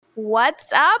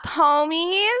What's up,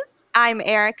 homies? I'm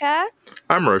Erica,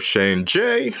 I'm Roshane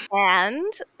J.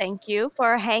 and thank you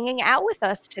for hanging out with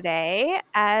us today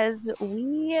as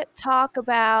we talk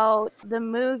about the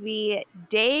movie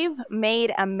Dave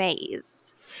Made a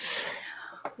Maze,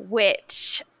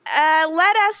 which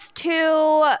led us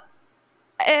to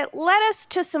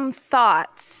some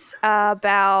thoughts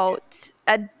about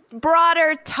a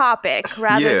broader topic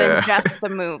rather than Yeah, just the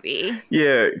movie.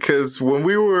 yeah. Because when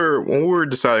we were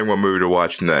deciding what movie to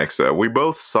watch next, we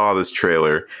both saw this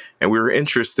trailer and we were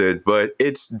interested, but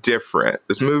it's different.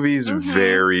 This movie's Mm-hmm.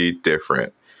 very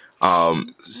different. So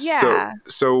Yeah.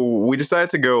 so we decided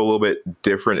to go a little bit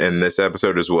different in this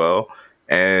episode as well,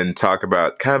 and talk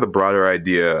about kind of the broader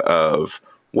idea of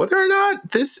whether or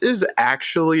not this is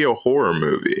actually a horror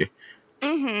movie.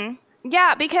 Mm-hmm.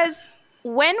 Yeah, because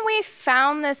when we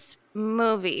found this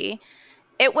movie,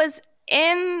 it was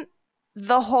in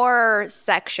the horror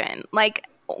section. Like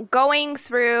going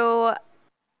through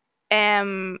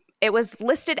it was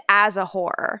listed as a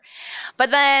horror.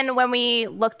 But then when we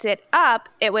looked it up,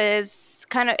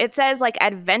 it says like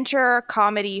adventure,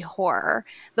 comedy, horror.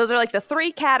 Those are like the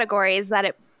three categories that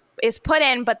it is put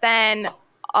in, but then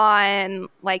on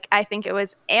like I think it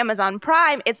was Amazon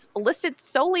Prime, it's listed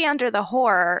solely under the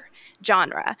horror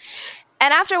genre.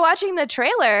 And after watching the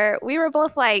trailer, we were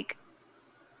both like,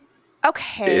 Is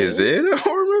okay, it a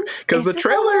horror movie? Because is the this a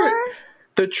trailer horror?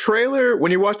 the trailer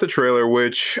when you watch the trailer,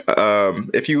 which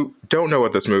if you don't know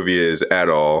what this movie is at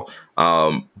all,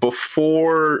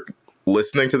 before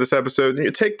listening to this episode, you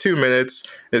take 2 minutes,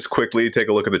 just quickly take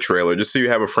a look at the trailer just so you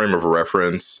have a frame of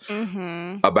reference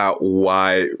Mm-hmm. about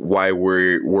why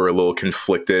we're a little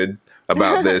conflicted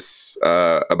about this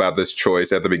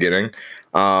choice at the beginning,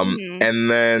 Mm-hmm. and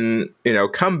then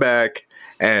come back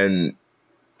and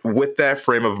with that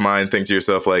frame of mind think to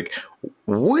yourself like,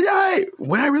 would I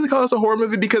really call this a horror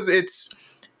movie? Because it's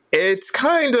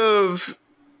kind of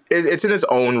it's in its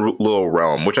own little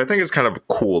realm, which I think is kind of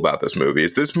cool about this movie.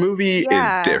 Is this movie is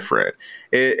Yeah. different.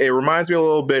 It reminds me a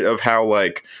little bit of how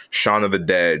like Shaun of the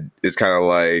Dead is kind of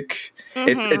like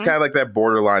it's Mm-hmm. kind of like that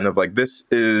borderline of like this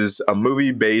is a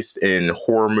movie based in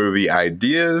horror movie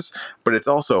ideas, but it's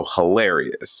also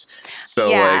hilarious. So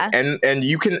like Yeah. and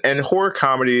you can and horror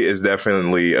comedy is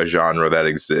definitely a genre that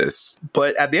exists.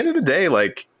 But at the end of the day,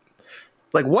 like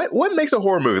what makes a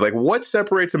horror movie? Like what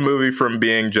separates a movie from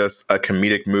being just a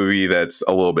comedic movie that's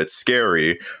a little bit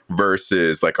scary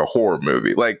versus like a horror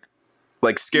movie? Like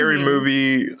Mm-hmm.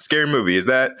 scary movie, is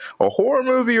that a horror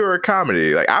movie or a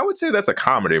comedy? Like I would say that's a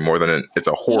comedy more than it's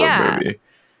a horror Yeah. movie.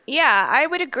 Yeah, I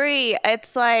would agree.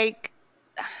 It's like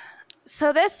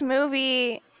so this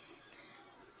movie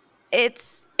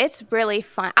it's really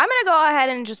fun. I'm going to go ahead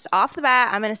and just off the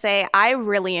bat I'm going to say I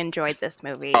really enjoyed this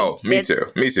movie. Oh, me It's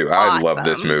too. Me too. I love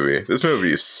this awesome. movie. This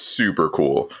movie is super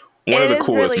cool. One of It the is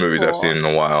coolest really movies I've seen cool.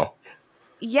 in a while.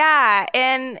 Yeah,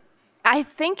 and I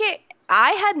think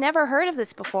I had never heard of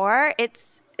this before.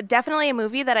 It's definitely a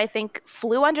movie that I think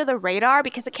flew under the radar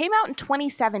because it came out in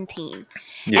 2017. And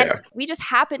Yeah. we just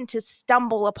happened to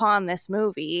stumble upon this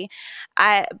movie.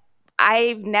 I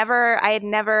I had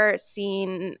never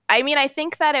seen, I mean, I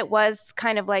think that it was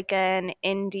kind of like an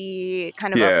indie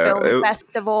kind of a Yeah. film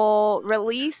festival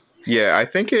release. Yeah, I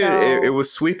think it So,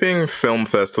 was sweeping film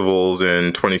festivals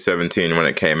in 2017 when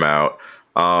it came out.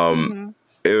 Um,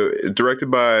 mhm.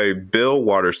 directed by Bill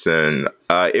Watterson.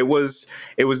 It was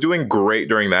doing great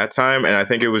during that time, and I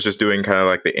think it was just doing kind of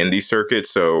like the indie circuit.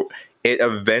 So it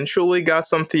eventually got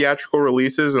some theatrical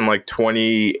releases in like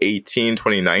 2018,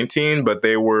 2019, but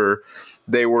they were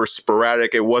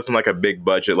sporadic. It wasn't like a big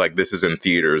budget like this is in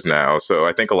theaters now. So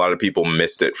I think a lot of people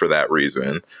missed it for that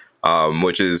reason.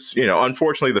 Which is,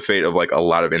 unfortunately the fate of like a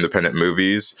lot of independent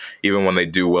movies. Even when they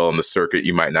do well in the circuit,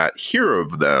 you might not hear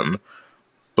of them.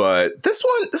 But this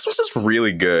one's just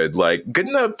really good. Like good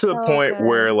enough to the So point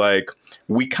where good. like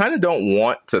we kind of don't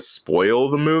want to spoil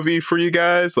the movie for you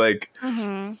guys. Like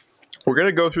Mhm. we're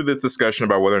gonna go through this discussion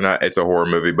about whether or not it's a horror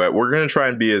movie, but we're gonna try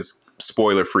and be as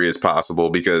spoiler free as possible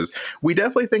because we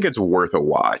definitely think it's worth a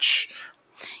watch.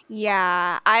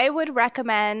 Yeah, I would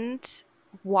recommend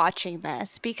watching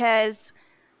this because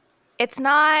it's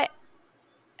not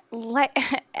like,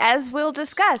 as we'll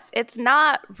discuss, it's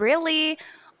not really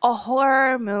a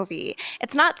horror movie.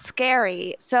 It's not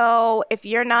scary. So if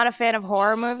you're not a fan of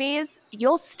horror movies,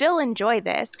 you'll still enjoy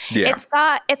this. Yeah.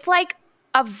 It's like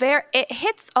it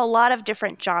hits a lot of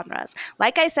different genres.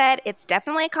 Like I said, it's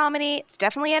definitely a comedy. It's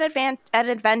definitely an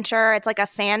adventure. It's like a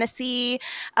fantasy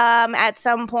at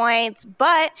some points,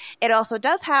 but it also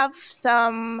does have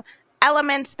some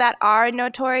elements that are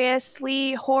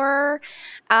notoriously horror.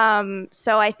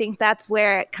 So I think that's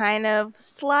where it kind of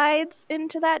slides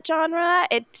into that genre.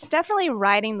 It's definitely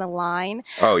riding the line.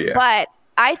 Oh yeah. But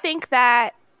I think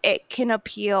that it can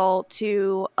appeal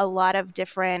to a lot of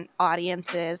different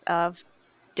audiences of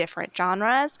different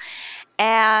genres.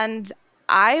 And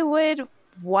I would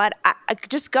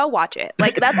just go watch it.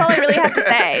 Like, that's all I really have to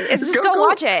say is just go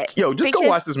watch it. Yo, just go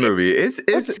watch this movie. It's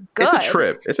good. a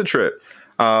trip. It's a trip.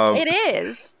 It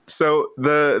is. So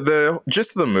the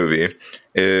gist of the movie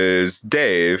is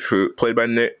Dave, who played by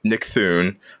Nick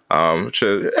Thune, which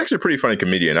is actually a pretty funny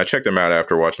comedian. I checked him out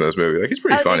after watching this movie. Like, he's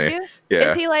pretty funny.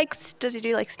 Yeah. Is he like? Does he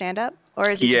do like stand up,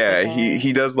 or is he? Yeah, just like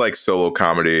he does like solo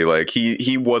comedy. Like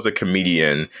he was a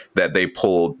comedian that they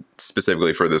pulled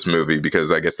specifically for this movie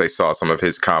because I guess they saw some of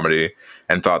his comedy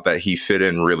and thought that he fit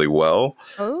in really well.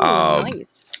 Oh,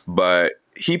 nice. But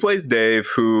he plays Dave,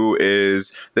 who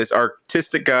is this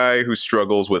artistic guy who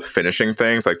struggles with finishing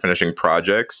things, like finishing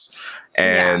projects.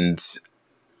 And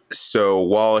so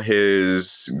while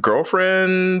his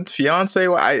girlfriend, fiance,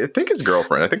 I think his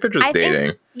girlfriend, I think they're just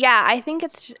dating. I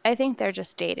think they're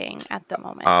just dating at the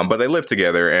moment. But they live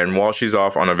together. And while she's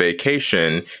off on a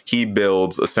vacation, he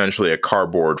builds essentially a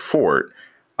cardboard fort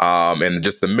in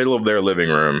just the middle of their living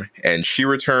room. And she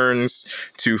returns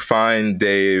to find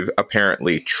Dave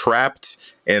apparently trapped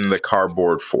in the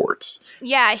cardboard fort.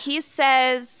 Yeah, he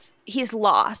says he's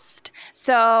lost.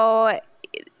 So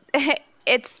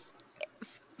it's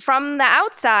from the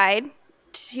outside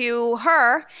to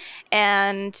her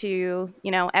and to,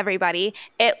 everybody.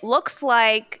 It looks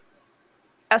like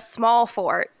a small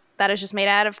fort that is just made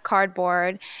out of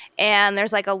cardboard, and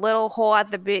there's like a little hole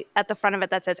at the front of it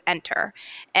that says enter.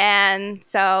 And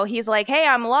so he's like, hey,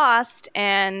 I'm lost,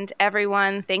 and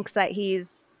everyone thinks that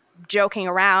he's joking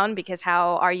around because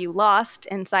how are you lost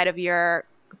inside of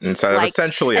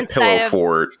essentially a pillow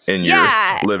fort in your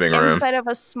living room, inside of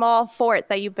a small fort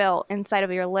that you built inside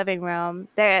of your living room.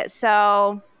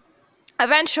 So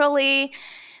eventually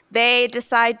they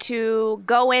decide to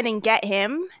go in and get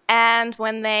him. And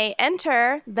when they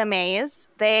enter the maze,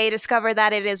 they discover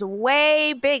that it is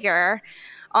way bigger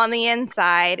on the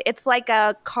inside. It's like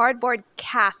a cardboard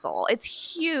castle. It's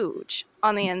huge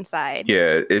on the inside.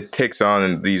 Yeah, it takes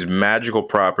on these magical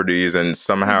properties, and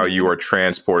somehow you are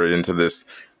transported into this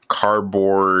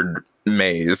cardboard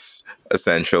maze,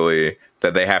 essentially,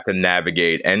 that they have to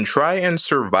navigate and try and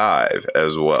survive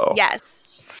as well.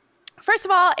 Yes. First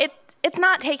of all, it's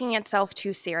not taking itself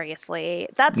too seriously.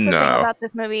 That's the thing about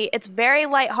this movie. It's very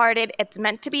lighthearted. It's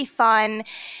meant to be fun.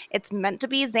 It's meant to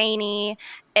be zany.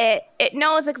 It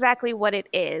knows exactly what it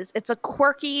is. It's a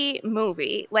quirky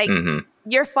movie. Like,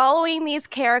 you're following these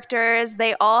characters.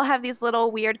 They all have these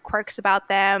little weird quirks about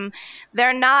them.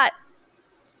 They're not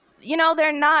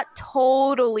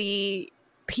totally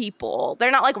people.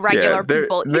 They're not like regular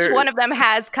people. Each one of them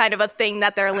has kind of a thing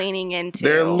that they're leaning into.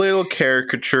 They're a little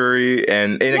caricature-y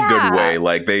and in a good way.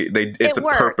 Like it's a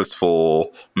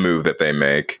purposeful move that they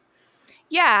make.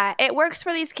 Yeah, it works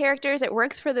for these characters. It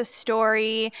works for the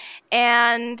story,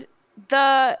 and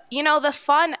the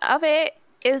fun of it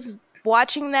is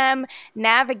watching them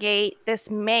navigate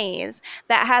this maze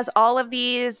that has all of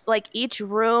these, like, each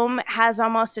room has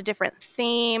almost a different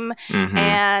theme,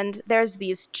 and there's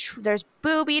there's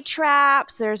booby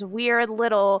traps, there's weird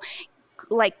little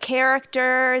like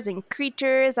characters and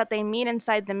creatures that they meet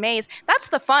inside the maze. That's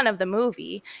the fun of the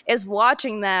movie, is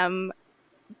watching them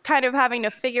kind of having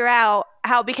to figure out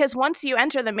how, because once you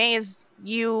enter the maze,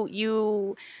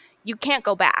 you can't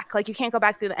go back. Like, you can't go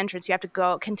back through the entrance. You have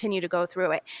to continue to go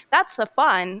through it. That's the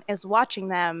fun, is watching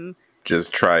them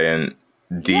just try and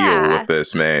deal with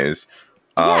this maze.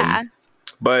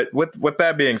 But with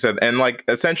that being said, and like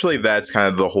essentially that's kind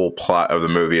of the whole plot of the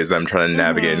movie, is them trying to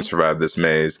navigate and survive this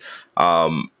maze.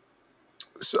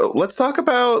 So let's kind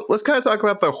of talk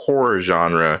about the horror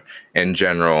genre in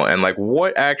general, and like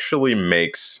what actually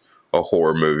makes a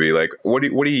horror movie. Like, what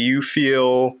do you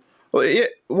feel?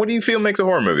 What do you feel makes a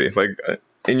horror movie? Like,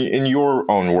 in your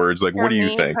own words, like, what do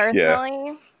you think? Personally?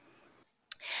 Yeah.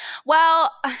 Well,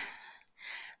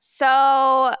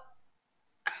 so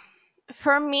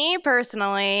for me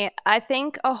personally, I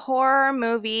think a horror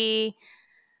movie,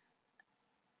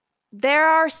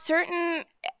 it's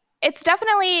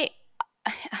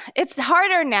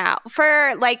harder now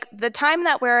for like the time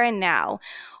that we're in now.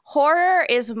 Horror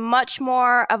is much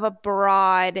more of a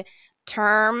broad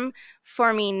term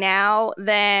for me now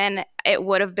than it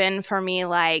would have been for me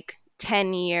like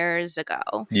 10 years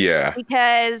ago. Yeah.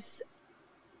 Because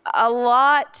a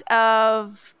lot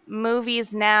of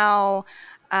movies now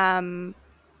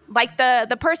like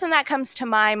the person that comes to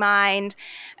my mind,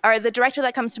 or the director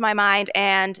that comes to my mind,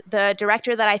 and the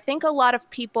director that I think a lot of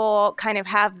people kind of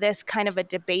have this kind of a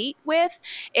debate with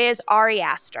is Ari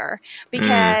Aster,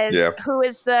 because Yeah. who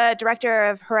is the director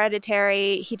of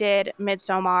Hereditary? He did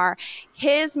Midsommar.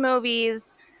 His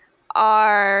movies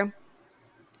are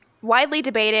widely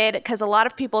debated because a lot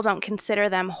of people don't consider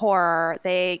them horror.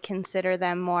 They consider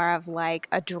them more of like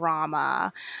a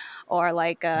drama or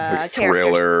like Like a character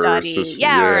thriller, study.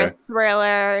 Yeah, or yeah. a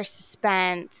thriller,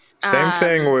 suspense. Same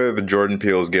thing with Jordan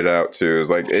Peele's Get Out too. Is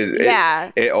like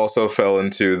Yeah. it also fell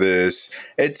into this.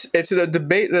 It's a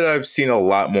debate that I've seen a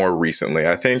lot more recently.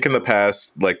 I think in the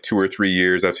past like 2 or 3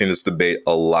 years, I've seen this debate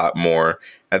a lot more.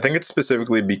 I think it's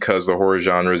specifically because the horror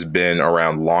genre has been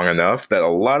around long enough that a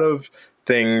lot of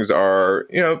things are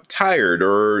tired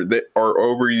or that are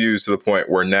overused to the point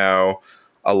where now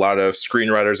a lot of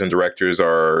screenwriters and directors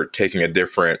are taking a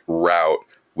different route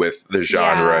with the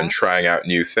genre and Yeah. trying out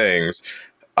new things.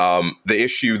 The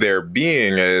issue there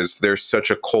being is there's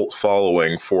such a cult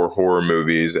following for horror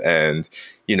movies and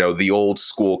the old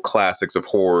school classics of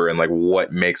horror and like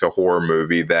what makes a horror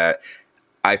movie, that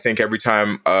I think every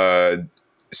time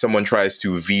someone tries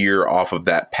to veer off of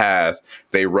that path,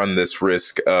 they run this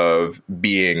risk of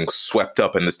being swept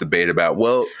up in this debate about,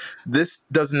 well, this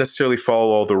doesn't necessarily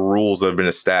follow all the rules that have been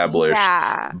established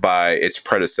Yeah. by its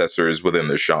predecessors within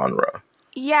the genre.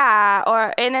 Yeah,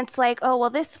 and it's like, oh, well,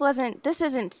 this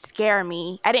isn't scare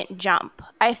me. I didn't jump.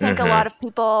 I think a Mm-hmm. lot of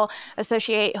people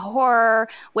associate horror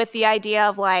with the idea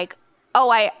of like, oh,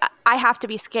 I have to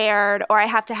be scared, or I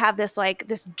have to have this like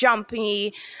this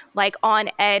jumpy, like on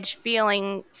edge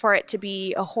feeling for it to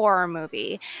be a horror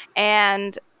movie.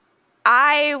 And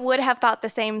I would have thought the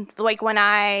same, like when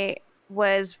I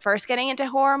was first getting into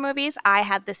horror movies, I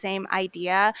had the same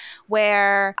idea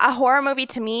where a horror movie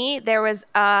to me, there was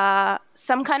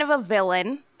some kind of a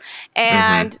villain, Mm-hmm.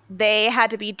 and they had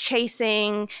to be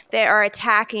chasing, they are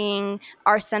attacking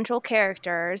our central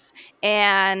characters,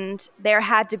 and there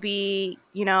had to be,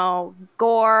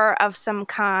 gore of some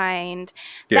kind.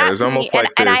 Yeah, That there's to me, almost and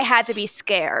like I had to this be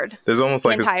scared there's almost the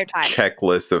like this entire time.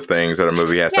 checklist of things that a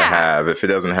movie has to Yeah, have. If it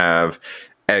doesn't have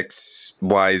X,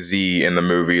 Y, Z in the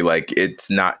movie, like it's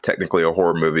not technically a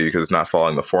horror movie because it's not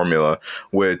following the formula.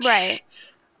 right. Which,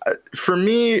 for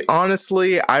me,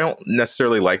 honestly, I don't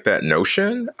necessarily like that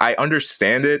notion. I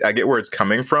understand it. I get where it's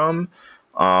coming from.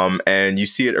 And you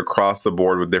see it across the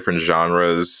board with different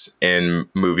genres in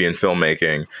movie and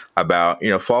filmmaking about,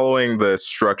 following the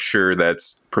structure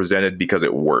that's presented because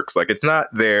it works. Like it's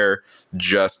not there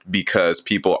just because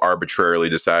people arbitrarily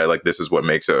decide like this is what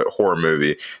makes a horror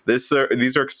movie. These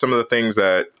are some of the things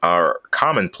that are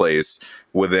commonplace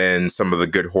within some of the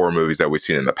good horror movies that we've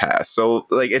seen in the past. So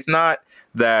like it's not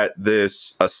that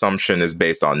this assumption is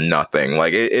based on nothing.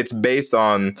 Like it's based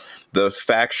on the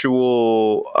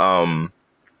factual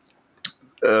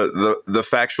the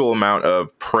factual amount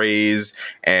of praise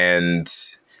and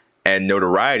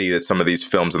notoriety that some of these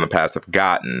films in the past have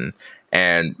gotten,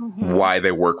 and Hmm. why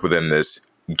they work within this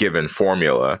given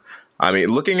formula. I mean,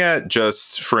 looking at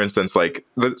just for instance, like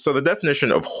the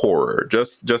definition of horror,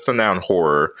 just the noun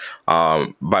horror,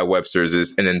 by Webster's,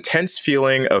 is an intense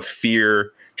feeling of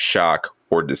fear, shock,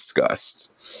 or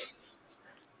disgust,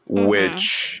 Hmm.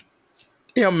 which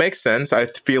makes sense. I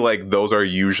feel like those are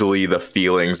usually the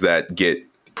feelings that get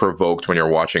provoked when you're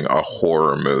watching a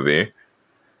horror movie.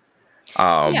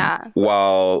 Yeah.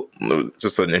 While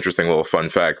just an interesting little fun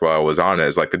fact while I was on it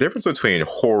is like the difference between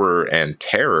horror and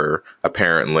terror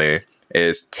apparently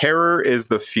is terror is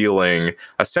the feeling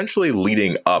essentially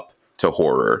leading up to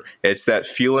horror. It's that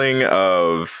feeling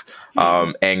of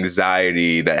Hmm.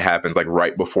 anxiety that happens like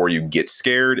right before you get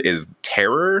scared is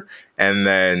terror, and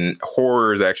then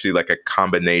horror is actually like a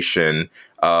combination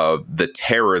of the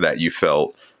terror that you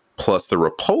felt plus the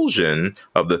repulsion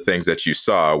of the things that you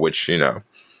saw, which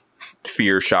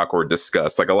fear, shock, or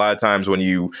disgust. Like a lot of times when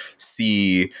you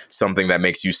see something that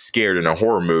makes you scared in a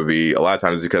horror movie, a lot of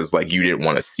times it's because like you didn't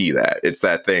want to see that. It's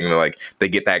that thing that, like they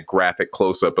get that graphic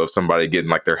close up of somebody getting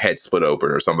like their head split open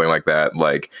or something like that.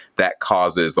 Like that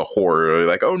causes the horror.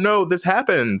 Like, oh no, this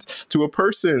happened to a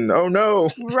person. Oh no.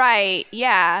 Right.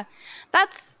 Yeah.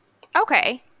 That's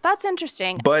okay. That's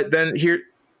interesting. But then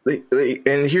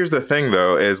and here's the thing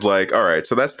though, is like, all right,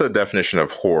 so that's the definition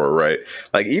of horror, right?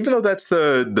 Like even though that's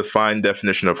the defined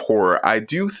definition of horror, I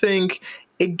do think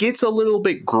it gets a little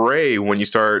bit gray when you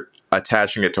start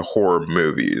attaching it to horror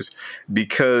movies,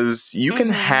 because you can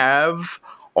Hmm. have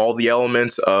all the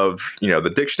elements of,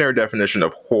 the dictionary definition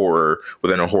of horror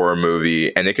within a horror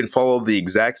movie, and it can follow the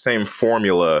exact same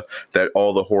formula that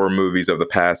all the horror movies of the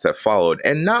past have followed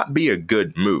and not be a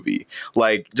good movie.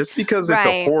 Like, just because it's a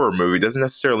Right. horror movie doesn't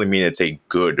necessarily mean it's a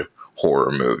good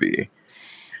horror movie.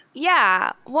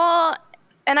 Yeah. Well,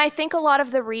 and I think a lot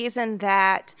of the reason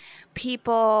that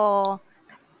people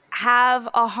have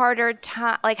a hard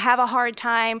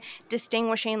time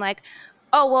distinguishing, like,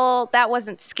 oh, well, that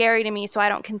wasn't scary to me, so I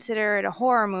don't consider it a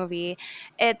horror movie.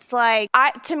 It's like,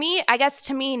 I guess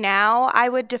to me now, I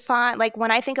would define, like,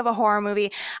 when I think of a horror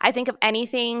movie, I think of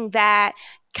anything that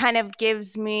kind of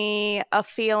gives me a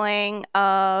feeling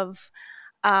of,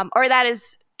 or that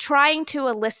is trying to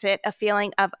elicit a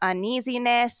feeling of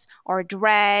uneasiness or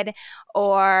dread,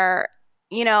 or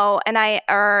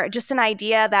or just an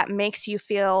idea that makes you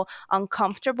feel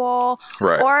uncomfortable,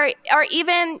 Right. or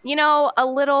even, a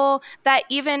little, that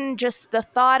even just the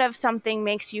thought of something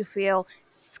makes you feel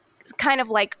kind of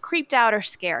like creeped out or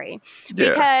scary. Yeah.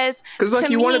 Because Because to like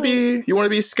you want to me,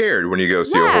 be scared when you go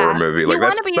see a horror yeah, movie. you Like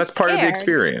want to be that's part of the scared.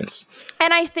 experience.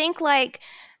 And I think, like,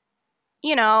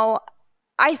 you know,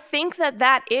 I think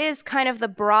that is kind of the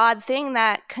broad thing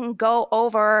that can go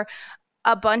over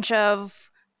a bunch of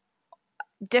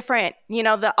different,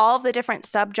 all of the different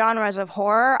subgenres of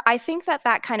horror. I think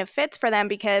that kind of fits for them,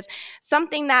 because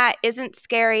something that isn't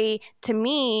scary to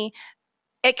me,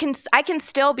 I can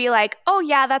still be like, oh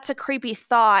yeah, that's a creepy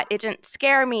thought. It didn't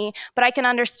scare me, but I can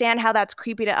understand how that's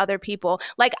creepy to other people.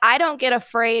 Like, I don't get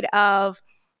afraid of,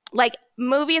 like,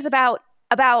 movies about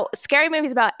scary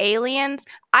movies about aliens.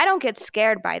 I don't get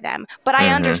scared by them, but I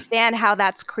Mm-hmm. understand how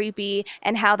that's creepy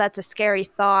and how that's a scary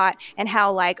thought, and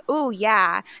how, like, oh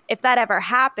yeah, if that ever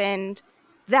happened,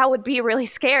 that would be really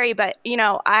scary, but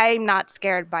I'm not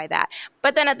scared by that.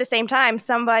 But then at the same time,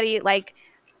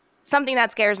 something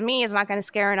that scares me is not going to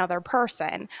scare another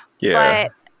person. Yeah.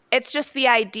 But it's just the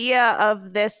idea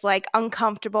of this, like,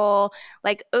 uncomfortable,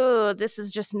 like, oh, this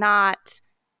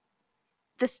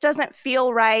doesn't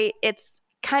feel right. It's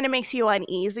kind of makes you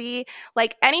uneasy.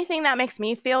 Like, anything that makes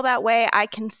me feel that way, I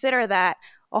consider that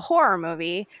a horror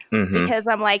movie, Mm-hmm. because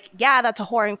I'm like, yeah, that's a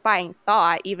horrifying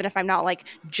thought. Even if I'm not, like,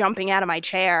 jumping out of my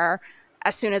chair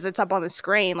as soon as it's up on the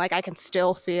screen, like, I can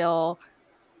still feel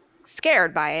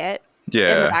scared by it in the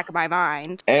Yeah. back of my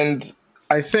mind. And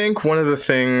I think one of the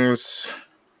things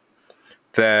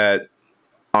that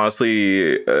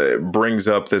honestly brings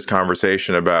up this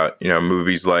conversation about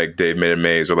movies like Dave Made a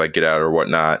Maze or like Get Out or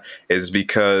whatnot is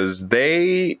because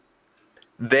they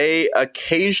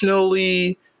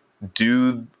occasionally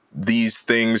do these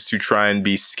things to try and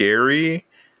be scary,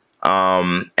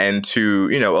 and to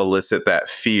elicit that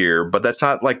fear, but that's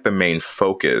not like the main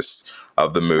focus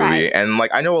of the Right. movie. And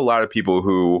like I know a lot of people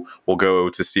who will go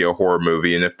to see a horror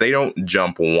movie, and if they don't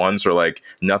jump once or like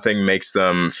nothing makes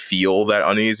them feel that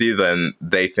uneasy, then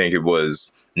they think it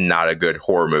was not a good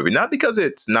horror movie. Not because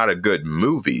it's not a good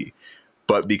movie,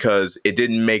 but because it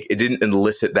didn't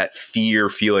elicit that fear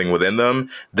feeling within them.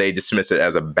 They dismiss it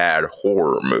as a bad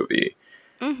horror movie.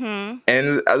 Mm-hmm.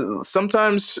 And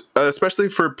sometimes, especially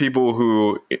for people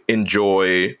who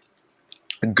enjoy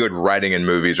good writing in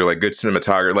movies or like good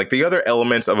cinematography, like the other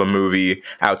elements of a movie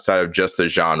outside of just the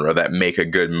genre that make a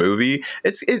good movie,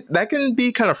 that can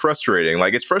be kind of frustrating.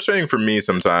 Like, it's frustrating for me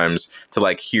sometimes to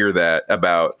like hear that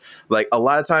about, like, a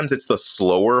lot of times it's the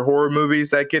slower horror movies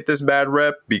that get this bad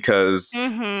rep because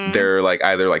Mm-hmm. they're like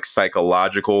either like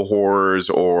psychological horrors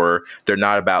or they're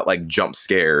not about like jump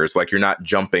scares. Like, you're not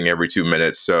jumping every 2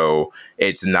 minutes, so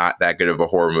it's not that good of a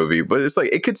horror movie. But it's like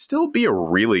it could still be a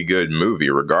really good movie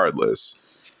regardless.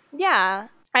 Yeah.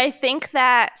 I think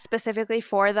that specifically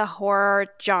for the horror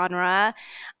genre,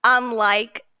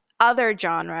 unlike other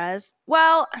genres,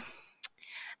 well,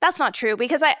 that's not true,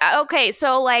 because okay,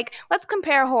 so, like, let's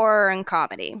compare horror and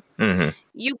comedy. Mm-hmm.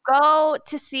 You go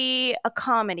to see a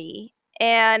comedy,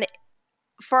 and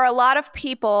for a lot of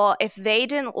people, if they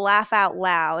didn't laugh out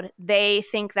loud, they're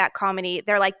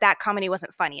like, that comedy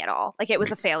wasn't funny at all. Like, it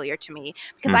was a failure to me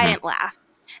because I Mm-hmm. didn't laugh.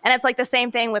 And it's like the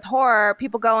same thing with horror.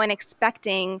 People go in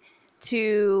expecting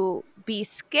to be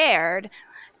scared.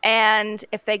 And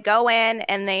if they go in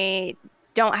and they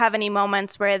don't have any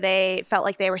moments where they felt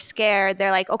like they were scared,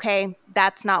 they're like, okay,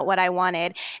 that's not what I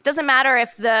wanted. It doesn't matter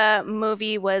if the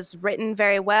movie was written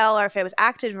very well or if it was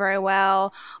acted very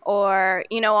well, or,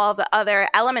 all the other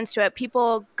elements to it.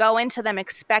 People go into them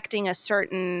expecting a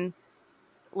certain,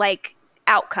 like,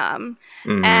 outcome.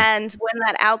 Mm-hmm. And when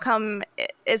that outcome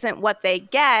isn't what they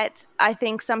get, I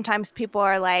think sometimes people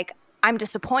are like, I'm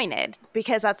disappointed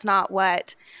because that's not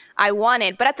what I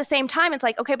wanted. But at the same time, it's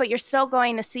like, okay, but you're still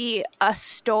going to see a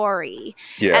story.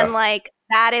 Yeah. And like,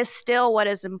 that is still what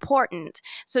is important.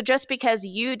 So just because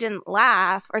you didn't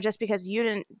laugh or just because you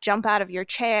didn't jump out of your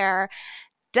chair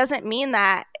doesn't mean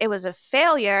that it was a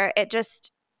failure. It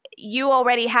just, you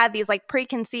already had these like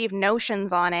preconceived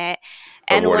notions on it.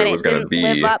 Of And what when it was it going to didn't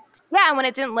live be. up, and when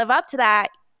it didn't live up to that,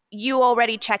 you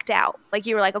already checked out. Like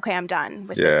you were like, okay, I'm done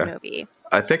with this Yeah. movie.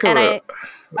 I think And of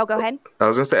oh, go ahead. I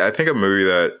was gonna say, I think a movie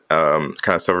that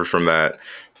kind of suffered from that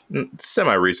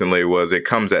semi recently was It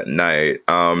Comes at Night.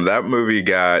 That movie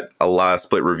got a lot of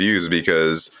split reviews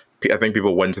because I think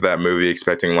people went to that movie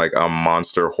expecting like a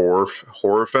monster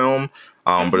horror film,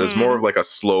 but it's more of like a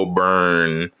slow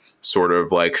burn sort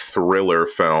of like thriller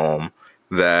film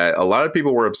that a lot of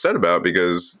people were upset about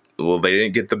because, well, they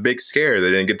didn't get the big scare, they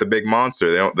didn't get the big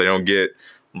monster, they don't get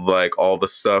like all the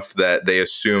stuff that they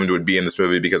assumed would be in this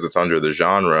movie because it's under the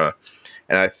genre.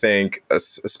 And I think,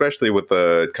 especially with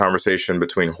the conversation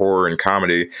between horror and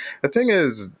comedy, the thing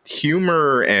is,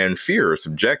 humor and fear are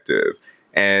subjective,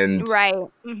 and Right.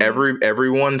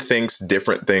 everyone thinks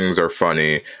different things are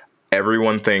funny.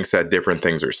 Everyone thinks that different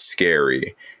things are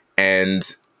scary,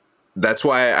 and that's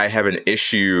why I have an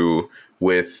issue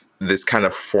with this kind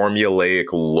of formulaic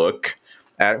look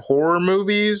at horror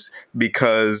movies,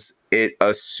 because it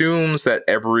assumes that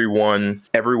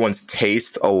everyone's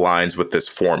taste aligns with this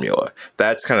formula.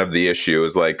 That's kind of the issue.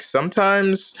 Is like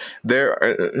sometimes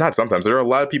not sometimes there are a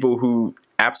lot of people who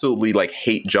absolutely like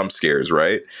hate jump scares,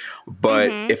 right?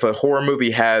 But if a horror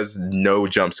movie has no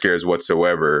jump scares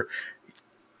whatsoever,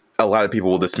 a lot of people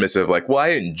will dismiss it of like, well,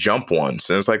 I didn't jump once.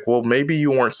 And it's like, well, maybe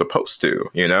you weren't supposed to,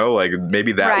 like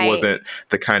maybe that Right. wasn't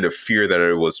the kind of fear that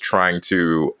it was trying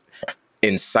to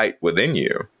incite within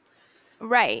you.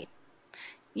 Right.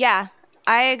 Yeah,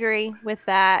 I agree with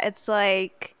that. It's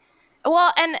like,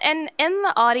 well, and in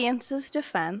the audience's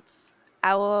defense,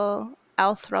 I'll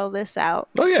throw this out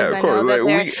Oh yeah, because of I course. know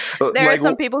that there are Like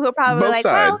some people who are probably like,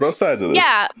 well, both sides of this.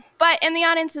 yeah, but in the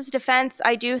audience's defense,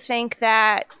 I do think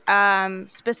that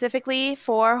specifically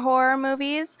for horror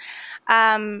movies,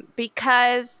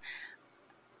 because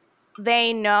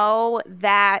they know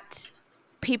that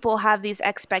people have these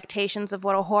expectations of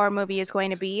what a horror movie is going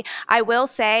to be. I will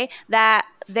say that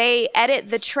they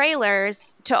edit the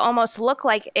trailers to almost look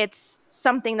like it's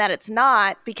something that it's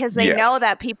not, because they Yeah. know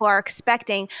that people are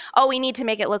expecting, oh, we need to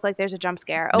make it look like there's a jump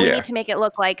scare. Oh, we Yeah. need to make it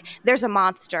look like there's a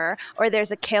monster or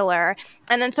there's a killer.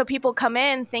 And then so people come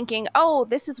in thinking, oh,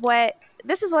 this is what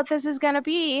this is going to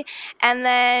be. And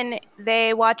then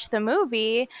they watch the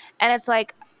movie and it's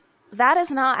like, that is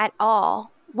not at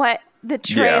all what the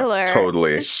trailer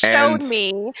totally. showed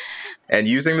me. And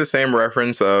using the same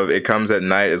reference of It Comes at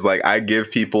Night is like, I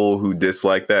give people who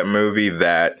dislike that movie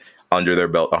that under their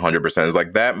belt 100%. It's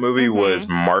like that movie was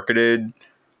marketed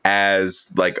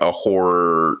as like a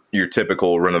horror, your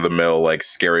typical run-of-the-mill like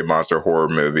scary monster horror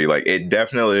movie. Like it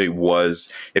definitely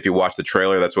was. If you watch the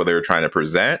trailer, that's what they were trying to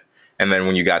present. And then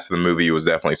when you got to the movie, it was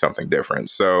definitely something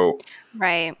different. So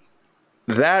Right.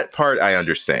 that part I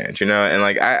understand, and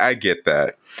like I get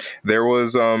that.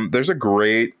 There's a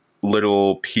great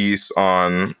little piece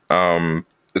on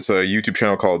it's a YouTube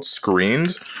channel called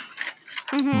Screened.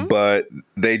 But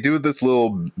they do this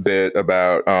little bit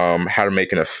about how to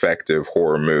make an effective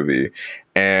horror movie.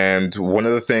 And one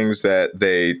of the things that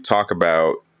they talk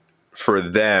about for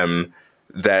them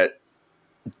that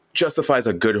justifies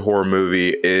a good horror movie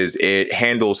is it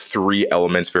handles three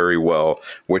elements very well,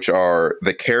 which are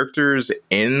the characters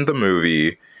in the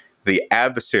movie, the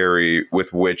adversary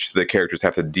with which the characters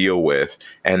have to deal with,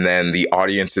 and then the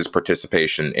audience's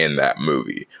participation in that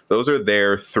movie. Those are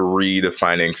their three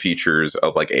defining features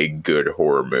of like a good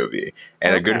horror movie.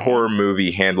 And a good horror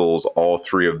movie handles all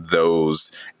three of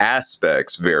those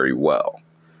aspects very well.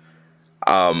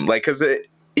 Because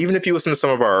even if you listen to some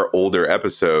of our older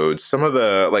episodes, some of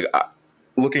the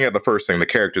looking at the first thing, the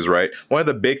characters, right? One of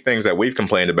the big things that we've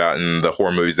complained about in the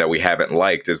horror movies that we haven't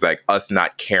liked is like us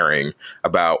not caring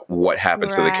about what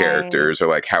happens to the characters or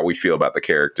like how we feel about the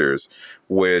characters,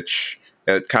 which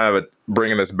kind of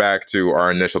bringing us back to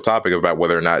our initial topic about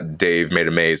whether or not Dave Made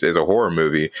a Maze is a horror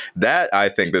movie. That I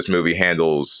think this movie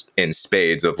handles in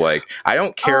spades of like, I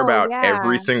don't care about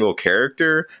every single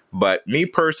character, but me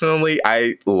personally,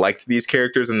 I liked these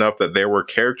characters enough that there were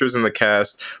characters in the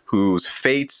cast whose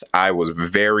fates I was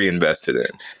very invested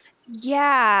in.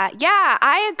 Yeah,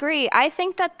 I agree. I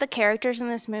think that the characters in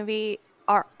this movie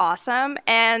are awesome.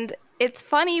 And it's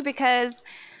funny because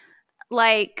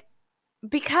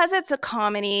it's a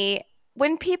comedy,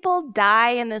 when people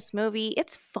die in this movie,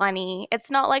 it's funny.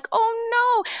 It's not like,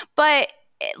 oh no, but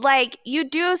like you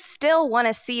do still want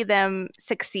to see them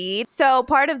succeed. So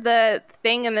part of the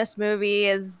thing in this movie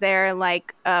is they're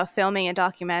like filming a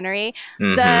documentary.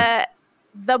 Mm-hmm.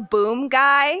 The boom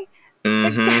guy, the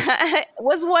Mm-hmm. guy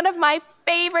was one of my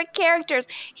favorite characters.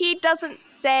 He doesn't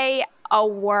say a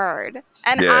word,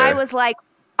 and I Yeah. was like,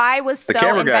 I was The so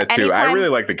camera guy invested. too. I Anytime, really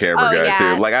like the camera oh guy too.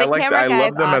 yeah, Like the camera I guy is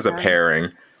love them as a awesome.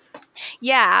 pairing.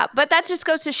 Yeah, but that just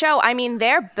goes to show. I mean,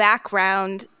 their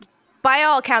background, by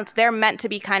all accounts, they're meant to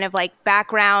be kind of like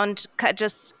background,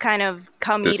 just kind of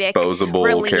comedic Disposable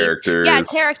relief. Yeah, characters.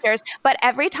 characters. But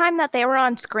every time that they were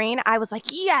on screen, I was like,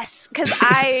 yes, because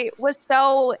I was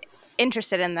so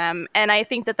interested in them. And I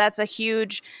think that that's a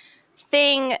huge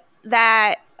thing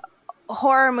that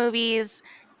horror movies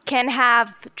can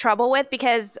have trouble with,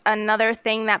 because another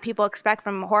thing that people expect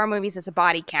from horror movies is a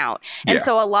body count. And Yeah.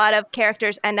 so a lot of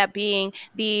characters end up being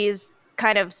these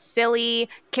kind of silly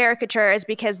caricatures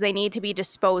because they need to be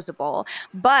disposable.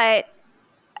 But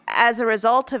as a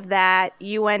result of that,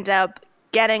 you end up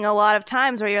getting a lot of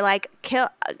times where you're like,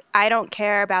 I don't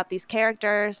care about these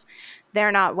characters.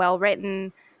 They're not well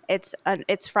written.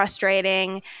 It's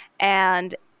frustrating,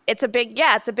 and it's a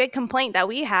big complaint that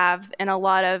we have in a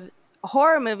lot of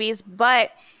horror movies, but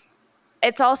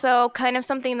it's also kind of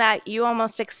something that you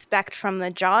almost expect from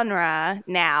the genre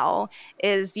now.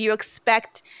 Is you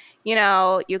expect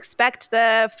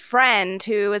the friend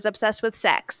who is obsessed with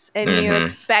sex, and you Mm-hmm.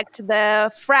 expect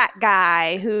the frat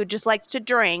guy who just likes to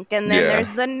drink, and then Yeah.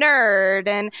 there's the nerd,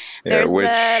 and Yeah, there's the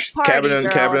which party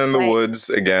girl. Cabin in the Like, Woods,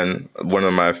 again, one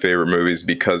of my favorite movies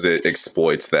because it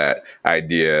exploits that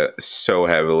idea so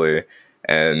heavily.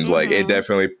 And like it mhm.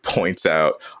 definitely points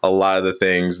out a lot of the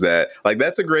things that like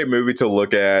that's a great movie to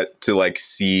look at, to like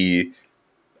see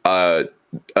uh,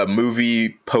 a movie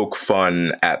poke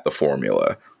fun at the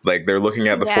formula. Like they're looking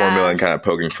at the formula Yeah. and kind of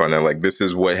poking fun at like this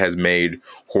is what has made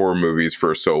horror movies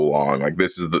for so long. Like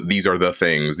these are the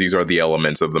things, these are the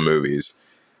elements of the movies.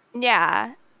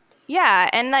 Yeah. Yeah,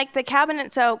 and like Cabin in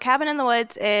the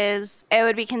Woods it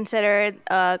would be considered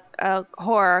a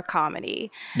horror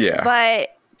comedy. Yeah.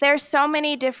 But there's so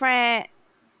many different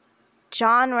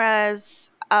there's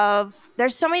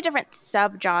so many different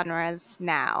subgenres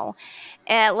now.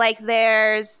 And like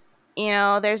there's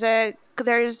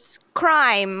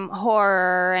crime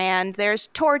horror, and there's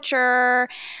torture,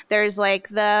 there's like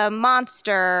the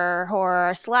monster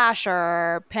horror,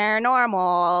 slasher,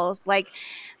 paranormal, like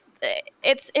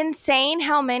it's insane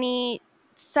how many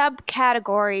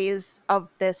subcategories of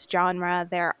this genre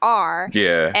there are.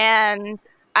 Yeah. And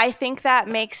I think that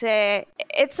makes it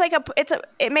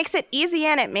makes it easy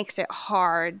and it makes it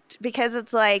hard, because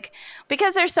it's like,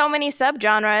 because there's so many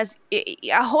subgenres,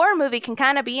 a horror movie can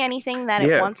kind of be anything that it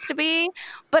Yeah. wants to be,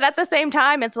 but at the same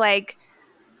time it's like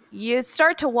you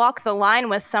start to walk the line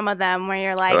with some of them where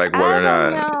you're like, Like whether I or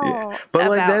don't not, yeah. know But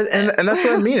like about that, this. and that's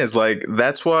what I mean is like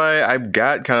that's why I've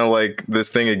got kind of like this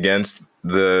thing against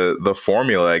the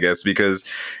formula, I guess, because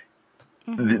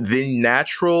the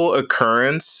natural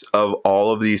occurrence of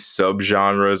all of these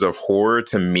subgenres of horror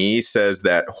to me says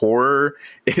that horror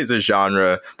is a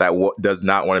genre that does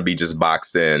not want to be just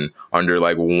boxed in under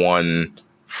like one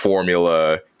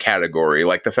formula category.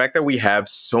 Like the fact that we have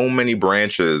so many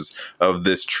branches of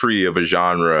this tree of a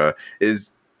genre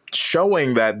is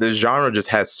showing that this genre just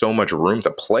has so much room to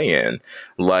play in.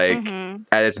 Like Mhm.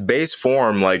 at its base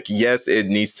form, like yes, it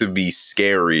needs to be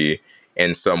scary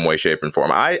in some way, shape, and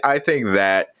form. I think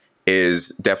that is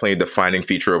definitely a defining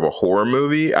feature of a horror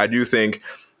movie. I do think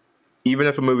even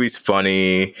if a movie's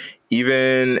funny,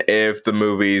 even if the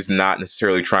movie's not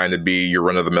necessarily trying to be your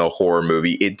run-of-the-mill horror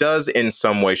movie, it does in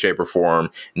some way, shape, or form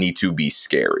need to be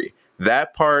scary.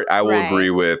 That part I will Right. agree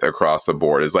with across the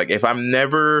board. Is like if I'm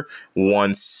never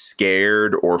once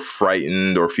scared or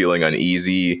frightened or feeling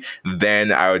uneasy,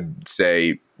 then I would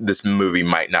say this movie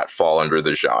might not fall under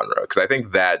the genre, because I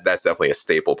think that that's definitely a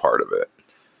staple part of it.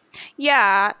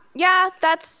 Yeah. Yeah,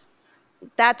 that's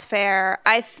fair.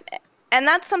 And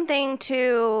that's something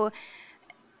too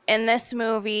in this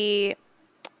movie.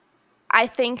 I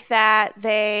think that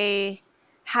they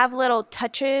have little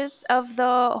touches of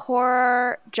the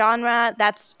horror genre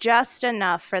that's just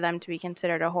enough for them to be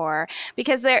considered a horror,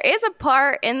 because there is a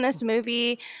part in this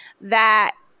movie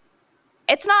that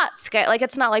it's not scary, like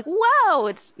it's not like whoa,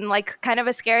 it's like kind of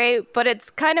a scary, but it's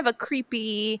kind of a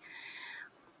creepy.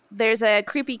 There's a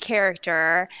creepy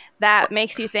character that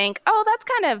makes you think, oh, that's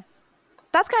kind of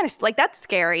that's kind of like, that's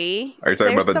scary. Are you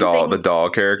talking There's about the doll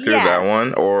character, that yeah,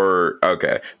 one? Or,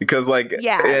 okay. Because, like,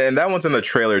 yeah, and that one's in the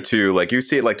trailer too. Like, you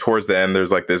see it, like, towards the end,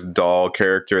 there's, like, this doll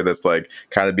character that's, like,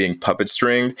 kind of being puppet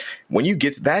stringed. When you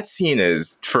get to that scene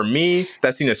for me,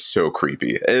 that scene is so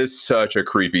creepy. It is such a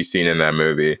creepy scene in that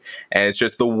movie. And it's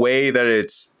just the way that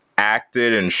it's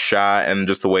acted and shot and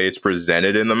just the way it's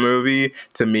presented in the movie,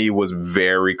 to me, was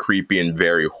very creepy and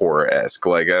very horror-esque.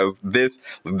 Like,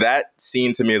 that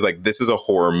scene to me is like, this is a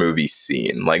horror movie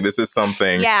scene. Like, this is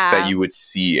something that yeah. you would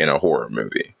see in a horror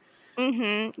movie.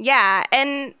 Yeah,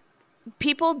 and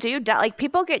people do die, like,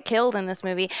 people get killed in this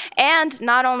movie. And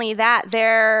not only that,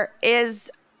 there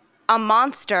is a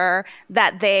monster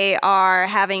that they are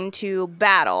having to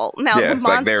battle. Now, Yeah, the like,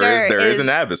 monster there is an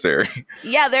adversary.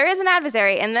 yeah, there is an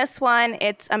adversary. In this one,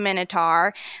 it's a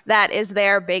minotaur that is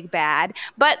their big bad.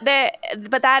 But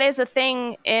that is a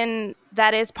thing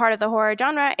that is part of the horror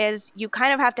genre, is you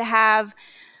kind of have to have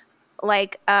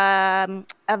like a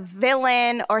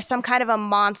villain or some kind of a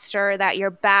monster that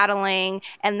you're battling,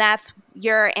 and that's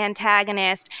your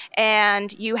antagonist.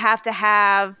 And you have to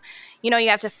have, you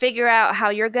have to figure out how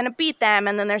you're going to beat them.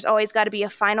 And then there's always got to be a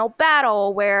final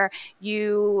battle where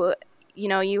you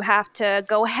have to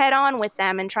go head on with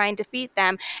them and try and defeat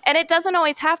them. And it doesn't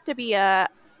always have to be a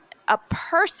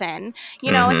person.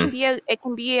 It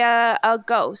can be a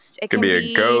ghost. It Could can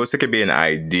be a ghost. It could be an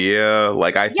idea.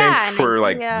 Like, I think yeah, an for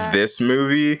like idea. this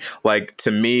movie, like, to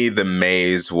me, the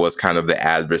maze was kind of the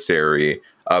adversary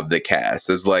of the cast.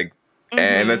 Is like,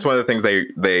 and that's one of the things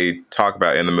they talk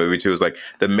about in the movie too. Is like,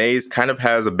 the maze kind of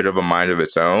has a bit of a mind of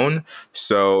its own.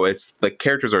 So it's the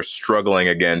characters are struggling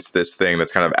against this thing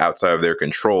that's kind of outside of their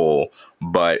control,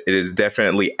 but it is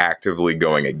definitely actively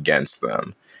going against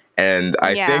them. And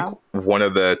I Yeah. think one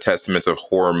of the testaments of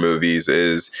horror movies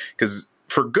is because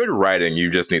for good writing, you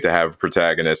just need to have a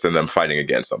protagonist and them fighting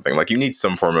against something. Like, you need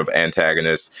some form of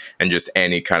antagonist and just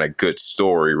any kind of good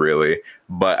story, really.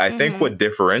 But I think what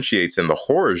differentiates in the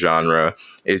horror genre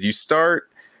is you start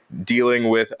dealing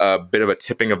with a bit of a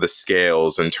tipping of the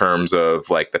scales in terms of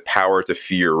like the power to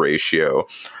fear ratio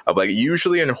of, like,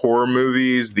 usually in horror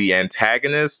movies, the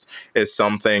antagonist is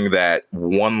something that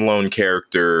one lone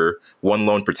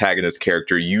protagonist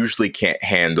character usually can't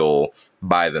handle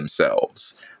by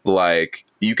themselves. Like,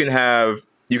 you can have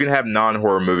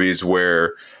non-horror movies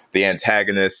where the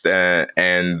antagonist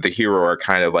and the hero are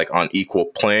kind of like on equal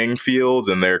playing fields,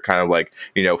 and they're kind of like,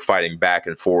 fighting back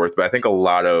and forth. But I think a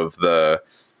lot of the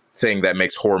thing that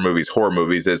makes horror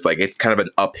movies is like, it's kind of an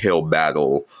uphill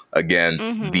battle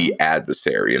against the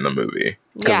adversary in the movie.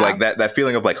 Because Yeah. like that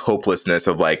feeling of like hopelessness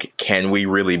of like, can we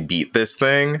really beat this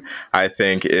thing? I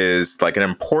think is like an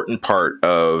important part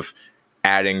of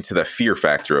adding to the fear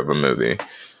factor of a movie.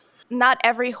 Not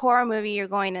every horror movie you're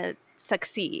going to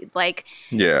succeed. Like,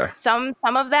 Yeah. some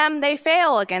of them, they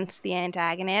fail against the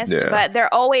antagonist, Yeah. but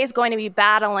they're always going to be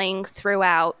battling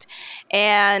throughout.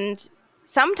 And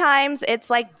sometimes it's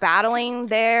like battling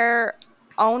their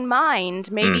own mind.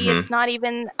 Maybe it's not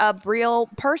even a real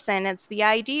person, it's the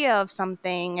idea of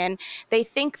something, and they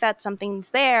think that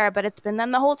something's there, but it's been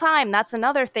them the whole time. That's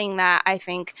another thing that I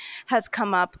think has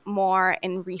come up more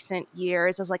in recent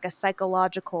years, as like a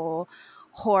psychological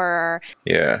horror.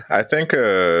 Yeah. I think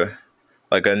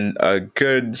like a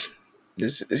good,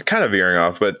 it's kind of veering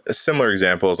off, but a similar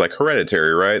example is like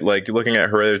Hereditary, right? Like, looking at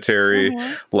Hereditary,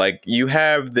 like, you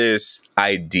have this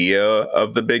idea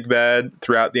of the big bad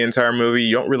throughout the entire movie.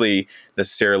 You don't really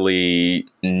necessarily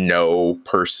know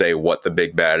per se what the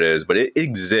big bad is, but it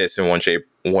exists in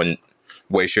one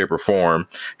way, shape, or form.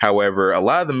 However, a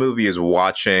lot of the movie is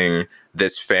watching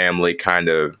this family kind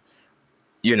of,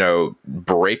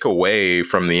 break away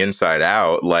from the inside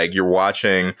out. Like, you're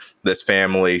watching this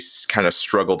family kind of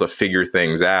struggle to figure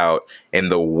things out in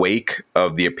the wake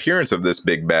of the appearance of this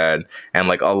big bad. And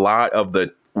like, a lot of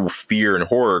the fear and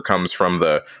horror comes from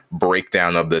the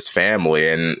breakdown of this family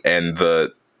and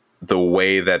the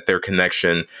way that their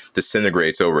connection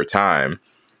disintegrates over time.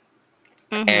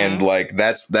 And like,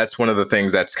 that's one of the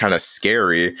things that's kind of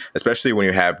scary, especially when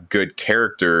you have good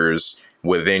characters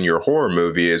within your horror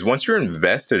movie, is once you're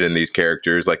invested in these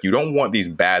characters, like, you don't want these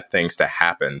bad things to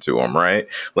happen to them, right?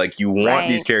 Like, you want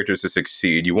these characters to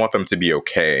succeed. You want them to be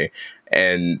okay.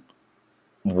 And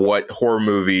what horror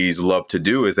movies love to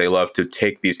do is they love to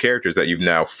take these characters that you've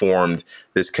now formed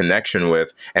this connection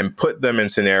with and put them in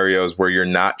scenarios where you're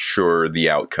not sure the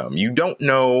outcome. You don't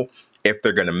know if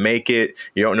they're going to make it.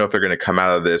 You don't know if they're going to come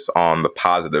out of this on the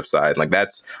positive side. Like,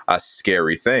 that's a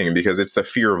scary thing, because it's the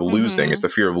fear of losing. It's the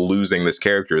fear of losing this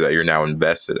character that you're now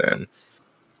invested in.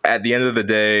 At the end of the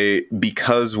day,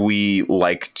 because we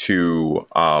like to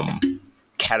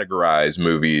categorize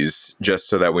movies just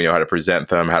so that we know how to present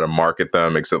them, how to market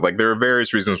them, except like there are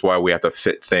various reasons why we have to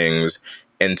fit things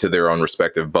into their own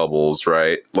respective bubbles,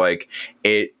 right? Like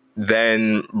it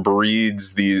then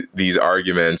breeds these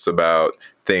arguments about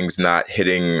things not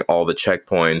hitting all the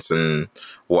checkpoints and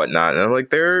whatnot. And I'm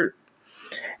like,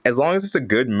 as long as it's a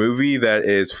good movie that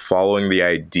is following the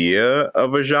idea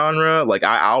of a genre, like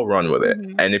I'll run with it.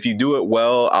 Mm-hmm. And if you do it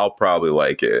well, I'll probably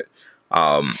like it.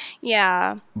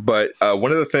 Yeah. But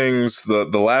one of the things, the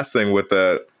last thing with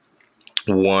that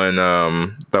one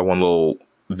little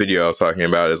video I was talking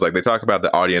about is like they talk about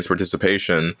the audience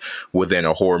participation within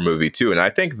a horror movie too, and I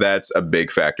think that's a big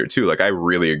factor too. Like I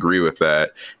really agree with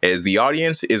that. Is the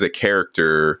audience is a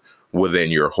character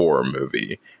within your horror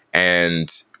movie,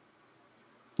 and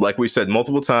like we said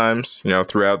multiple times,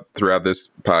 throughout this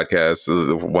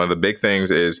podcast, one of the big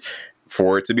things is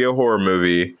for it to be a horror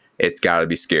movie, it's got to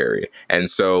be scary. And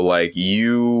so like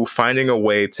you finding a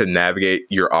way to navigate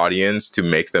your audience to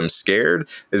make them scared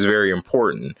is very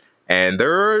important. And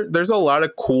there's a lot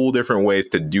of cool different ways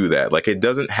to do that. Like it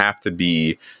doesn't have to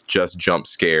be just jump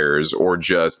scares or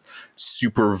just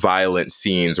super violent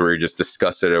scenes where you're just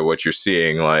disgusted at what you're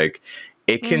seeing. Like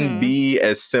it can be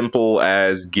as simple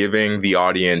as giving the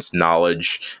audience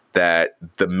knowledge that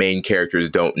the main characters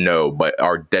don't know, but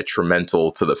are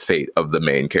detrimental to the fate of the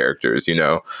main characters,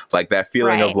 like that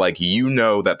feeling of like,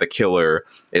 that the killer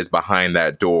is behind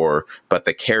that door, but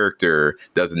the character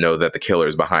doesn't know that the killer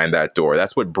is behind that door.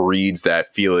 That's what breeds that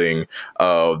feeling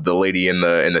of the lady in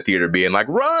the theater being like,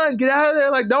 run, get out of there.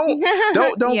 Like, don't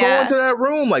go into that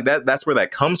room. Like that's where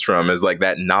that comes from, is like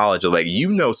that knowledge of like,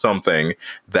 something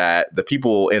that the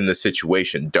people in the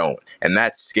situation don't. And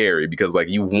that's scary because like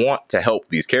you want to help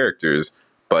these characters,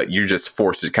 but you're just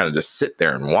forced to kind of just sit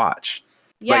there and watch.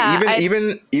 Yeah, like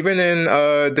even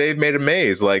in Dave Made a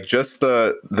Maze, like just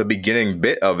the beginning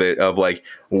bit of it, of like,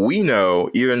 we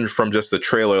know even from just the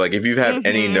trailer, like if you have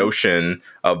any notion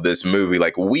of this movie,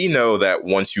 like we know that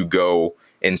once you go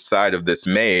inside of this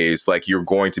maze, like you're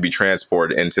going to be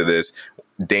transported into this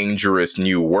dangerous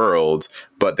new world,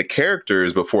 but the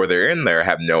characters before they're in there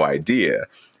have no idea.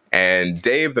 And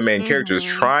Dave, the main character, is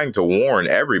trying to warn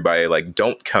everybody, like,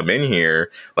 don't come in here.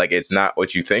 Like, it's not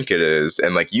what you think it is.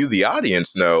 And like you, the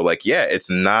audience, know, like, yeah, it's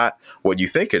not what you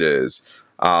think it is.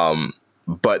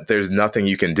 But there's nothing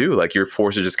you can do. Like, you're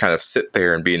forced to just kind of sit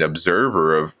there and be an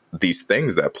observer of these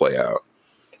things that play out.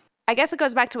 I guess it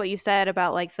goes back to what you said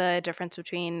about like the difference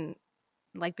between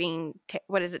like being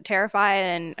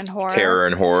terrified and horror. Terror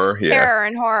and horror. Yeah. Terror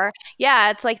and horror. Yeah,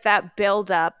 it's like that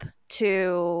build up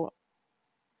to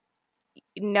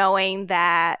knowing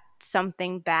that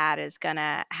something bad is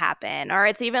gonna happen. Or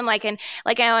it's even like in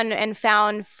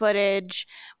found footage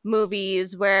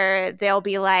movies where they'll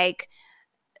be like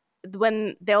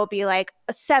 7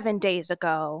 days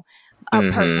ago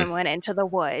a person went into the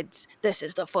woods. This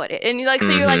is the footage. And you're like,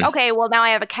 so you're like, okay, well now I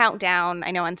have a countdown.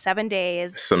 I know in 7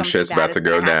 days some shit's about to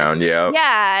go down. Yeah.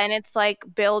 Yeah. And it's like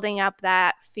building up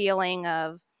that feeling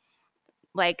of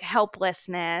like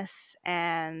helplessness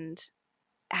and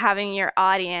having your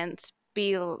audience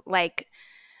be like,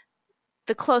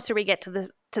 the closer we get to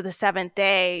the seventh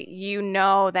day,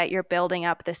 that you're building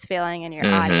up this feeling in your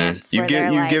audience. You've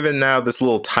given now this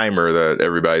little timer that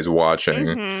everybody's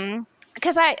watching.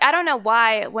 Because I don't know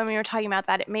why when we were talking about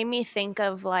that, it made me think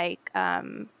of like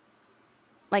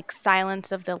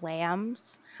Silence of the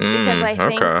Lambs, because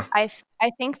I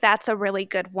think that's a really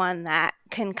good one that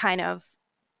can kind of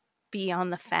be on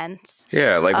the fence.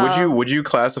 Yeah, like would you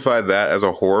classify that as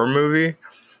a horror movie?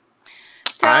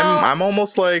 So I'm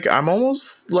almost like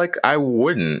I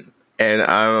wouldn't, and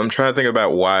I'm trying to think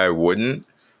about why I wouldn't.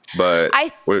 But I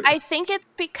think it's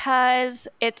because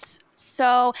it's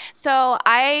so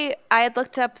I had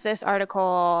looked up this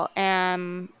article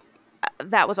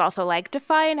that was also like,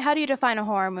 how do you define a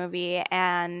horror movie,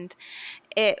 and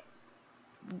it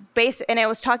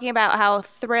was talking about how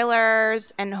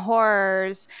thrillers and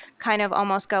horrors kind of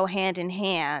almost go hand in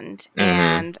hand.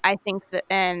 And I think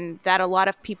that a lot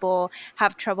of people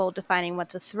have trouble defining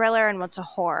what's a thriller and what's a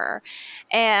horror.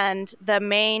 And the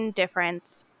main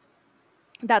difference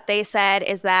that they said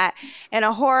is that in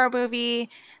a horror movie,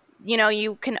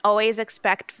 you can always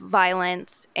expect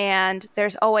violence, and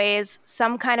there's always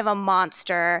some kind of a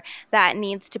monster that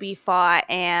needs to be fought,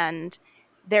 and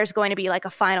there's going to be like a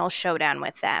final showdown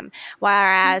with them.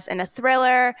 Whereas in a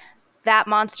thriller, that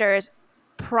monster is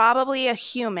probably a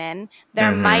human.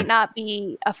 There might not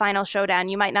be a final showdown.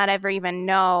 You might not ever even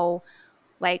know,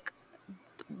 like,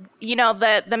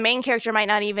 the main character might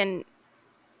not even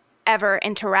ever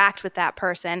interact with that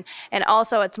person. And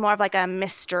also it's more of like a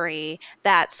mystery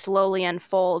that slowly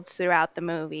unfolds throughout the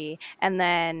movie and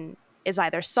then is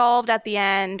either solved at the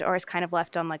end or is kind of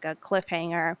left on like a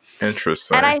cliffhanger. And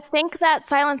Interesting. I think that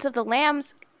Silence of the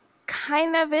Lambs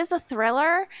kind of is a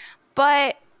thriller,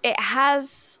 but it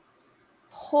has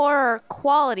horror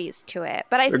qualities to it.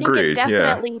 But I think it Agreed. Yeah.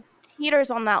 definitely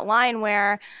teeters on that line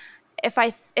where if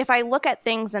I look at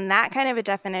things in that kind of a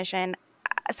definition,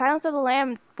 Silence of the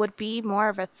Lamb would be more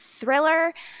of a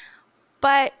thriller,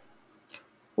 but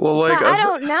Well, but like I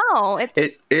don't know.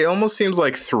 it almost seems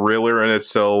like thriller in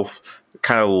itself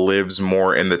kind of lives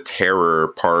more in the terror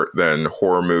part than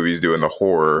horror movies do in the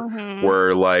horror. Mhm.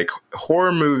 Where like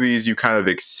horror movies, you kind of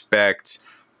expect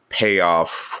payoff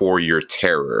for your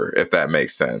terror, if that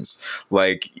makes sense.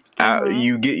 Like Mhm.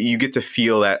 you get to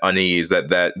feel that unease,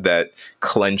 that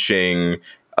clenching,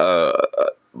 uh,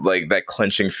 like that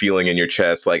clenching feeling in your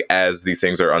chest, like as these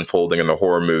things are unfolding in the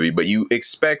horror movie. But you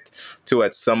expect to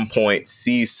at some point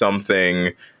see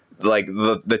something, like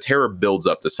the terror builds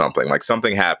up to something, like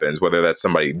something happens, whether that's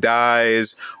somebody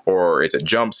dies or it's a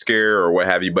jump scare or what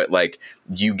have you. But like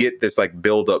you get this like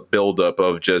build up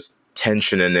of just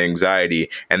tension and anxiety,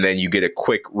 and then you get a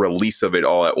quick release of it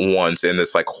all at once in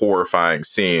this like horrifying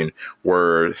scene.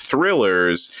 Where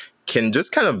thrillers can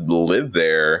just kind of live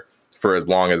there for as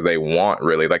long as they want,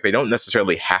 really. Like they don't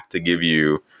necessarily have to give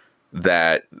you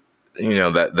that,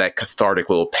 that cathartic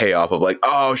little payoff of like,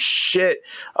 oh shit,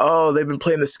 oh, they've been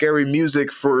playing the scary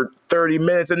music for 30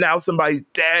 minutes and now somebody's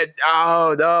dead,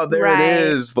 oh no, there it Right.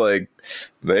 is. Like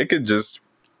they could just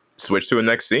switch to a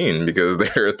next scene because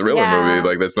they're a thriller movie. Yeah.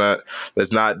 Like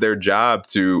that's not their job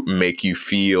to make you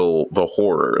feel the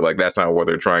horror. Like that's not what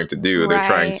they're trying to do. They're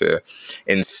trying Right. to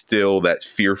instill that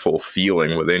fearful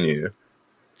feeling within you.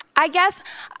 I guess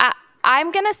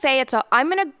I'm going to say I'm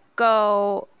going to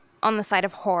go on the side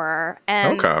of horror.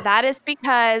 And Okay. that is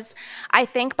because I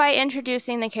think by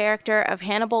introducing the character of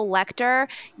Hannibal Lecter,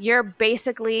 you're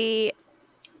basically,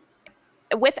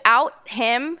 without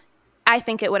him, I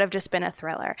think it would have just been a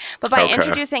thriller. But by Okay.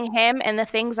 introducing him and the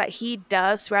things that he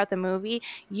does throughout the movie,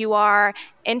 you are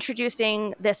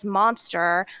introducing this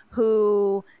monster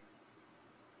who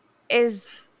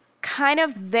is kind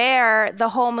of there the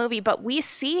whole movie, but we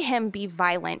see him be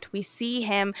violent. We see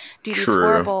him do these True.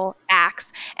 horrible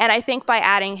acts. And I think by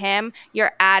adding him,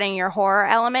 you're adding your horror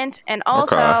element. And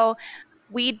Okay. also,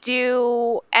 we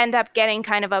do end up getting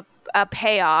kind of a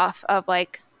payoff of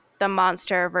like the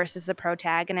monster versus the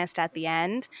protagonist at the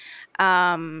end.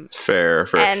 Fair.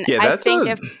 And Yeah, I think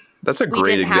if that's a we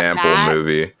great didn't have example that,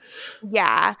 movie.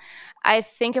 yeah. I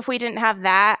think if we didn't have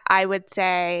that, I would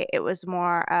say it was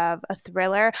more of a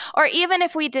thriller. Or even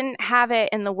if we didn't have it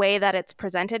in the way that it's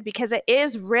presented, because it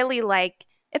is really like,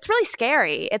 it's really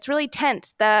scary. It's really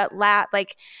tense.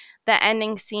 Like the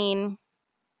ending scene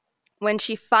when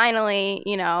she finally,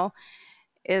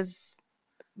 is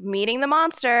meeting the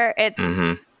monster,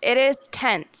 Hmm. it is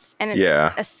tense, and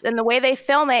Yeah. and the way they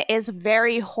film it is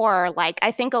very horror like.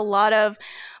 I think a lot of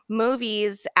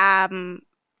movies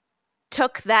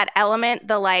took that element,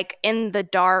 the like in the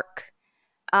dark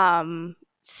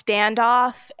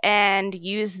standoff, and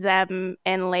used them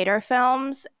in later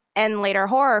films and later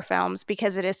horror films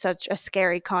because it is such a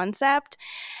scary concept.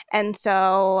 And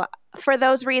so for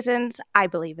those reasons, I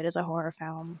believe it is a horror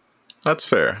film. That's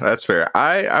fair. That's fair.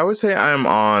 I would say I'm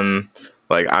on,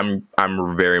 like I'm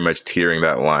very much teetering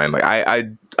that line. Like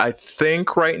I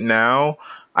think right now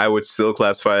I would still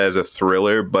classify it as a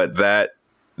thriller, but that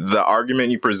the argument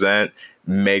you present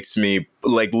makes me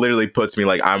like literally puts me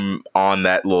like I'm on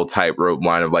that little tightrope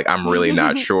line of like I'm really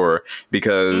not sure,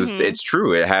 because Hmm. it's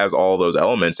true, it has all those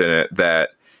elements in it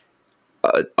that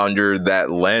under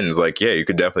that lens, like yeah, you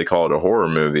could definitely call it a horror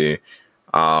movie.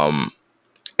 Um,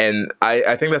 and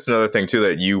I think that's another thing too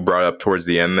that you brought up towards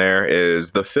the end there,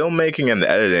 is the filmmaking and the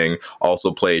editing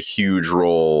also play a huge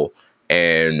role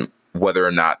in whether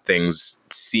or not things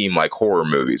seem like horror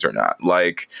movies or not.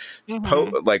 Like Hmm.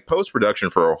 like post production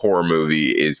for a horror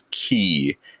movie is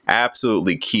key,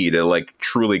 absolutely key to like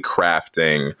truly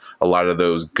crafting a lot of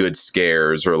those good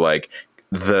scares, or like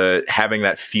the having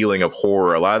that feeling of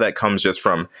horror. A lot of that comes just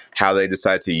from how they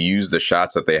decide to use the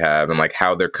shots that they have and like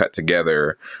how they're cut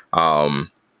together.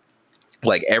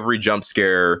 Like every jump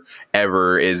scare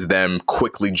ever is them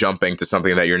quickly jumping to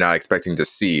something that you're not expecting to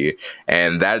see,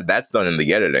 and that's done in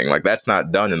the editing. Like that's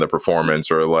not done in the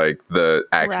performance or like the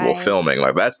actual Right. filming.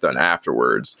 Like that's done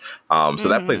afterwards. So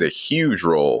that plays Hmm. a huge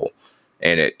role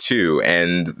in it too.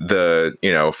 And the,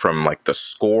 from like the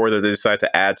score that they decide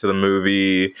to add to the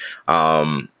movie,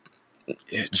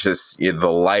 just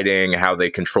the lighting, how they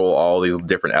control all these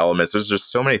different elements. There's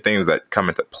just so many things that come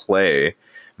into play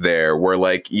there where,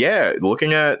 like, yeah,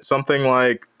 looking at something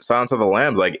like Silence of the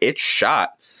Lambs, like, it's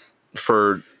shot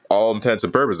for all intents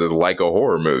and purposes like a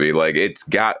horror movie. Like, it's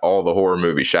got all the horror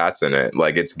movie shots in it.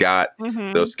 Like, it's got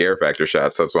those scare factor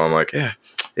shots. That's why I'm like, yeah,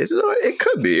 it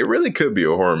could be. It really could be a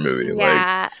horror movie.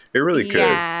 Yeah. Like, it really could.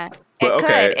 Yeah. But it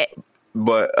okay. could.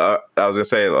 But I was gonna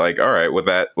say, like, all right, with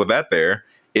that there,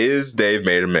 is Dave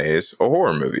Made a Maze a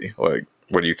horror movie? Like,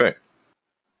 what do you think?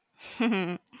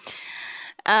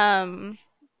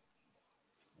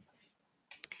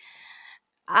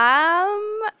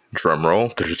 Drum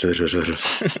roll.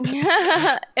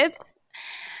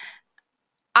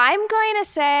 I'm going to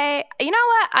say, you know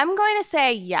what? I'm going to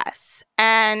say yes.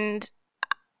 And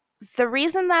the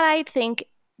reason that I think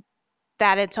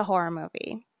that it's a horror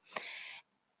movie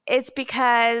is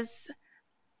because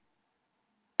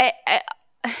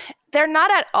they're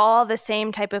not at all the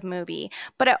same type of movie,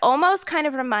 but it almost kind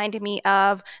of reminded me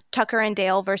of Tucker and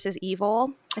Dale versus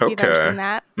Evil, if you've ever seen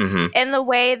that. In the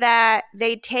way that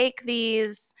they take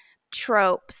these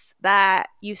tropes that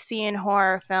you see in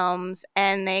horror films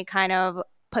and they kind of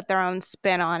put their own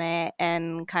spin on it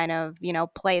and kind of,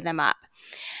 play them up.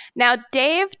 Now,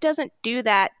 Dave doesn't do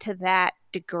that to that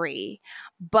degree,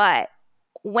 but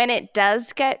when it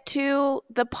does get to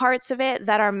the parts of it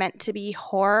that are meant to be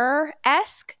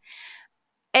horror-esque,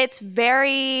 it's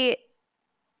very,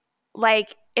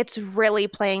 like, it's really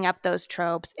playing up those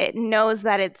tropes. It knows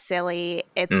that it's silly.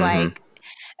 It's like,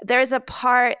 there's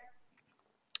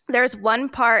one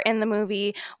part in the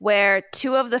movie where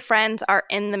two of the friends are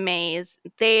in the maze.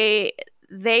 They've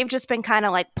just been kind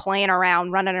of like playing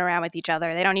around, running around with each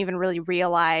other. They don't even really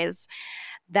realize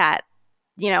that,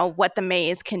 what the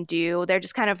maze can do. They're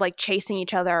just kind of like chasing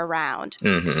each other around.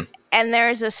 And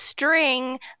there's a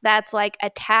string that's like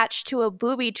attached to a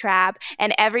booby trap.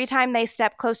 And every time they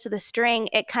step close to the string,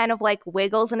 it kind of like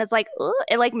wiggles and it's like, ooh,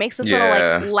 it like makes this little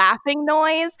like laughing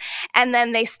noise. And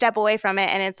then they step away from it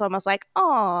and it's almost like,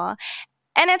 aw.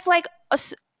 And it's like,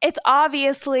 it's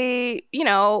obviously,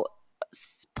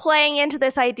 playing into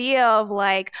this idea of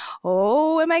like,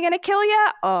 oh, am I going to kill you?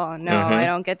 Oh, no, I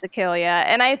don't get to kill you.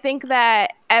 And I think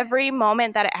that every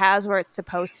moment that it has where it's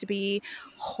supposed to be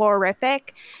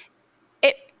horrific,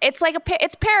 it's like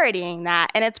it's parodying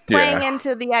that, and it's playing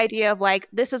into the idea of like,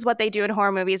 this is what they do in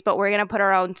horror movies, but we're going to put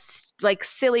our own like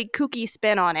silly kooky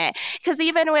spin on it. Because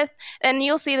even with, and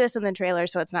you'll see this in the trailer,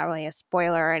 so it's not really a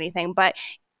spoiler or anything, but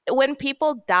when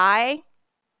people die,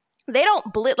 they don't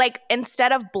like,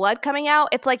 instead of blood coming out,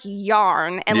 it's like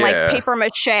yarn and like paper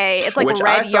mache. It's like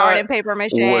red yarn and paper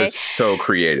mache. Was so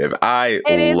creative.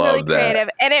 It is love really creative,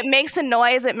 and it makes a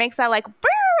noise. It makes that like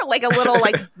like a little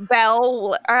like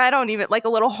bell, or I don't even, like a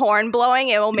little horn blowing.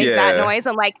 It will make that noise,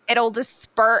 and like it'll just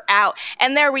spurt out,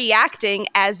 and they're reacting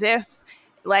as if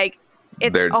like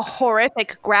it's a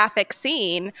horrific graphic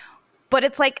scene, but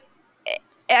it's like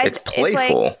it's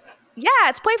playful. It's like,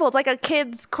 it's playful. It's like a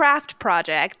kid's craft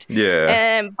project.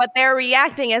 But they're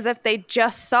reacting as if they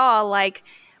just saw like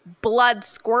blood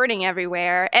squirting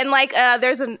everywhere, and like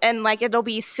and like it'll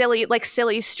be silly, like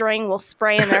silly string will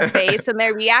spray in their face, and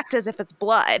they react as if it's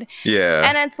blood.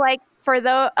 And it's like, for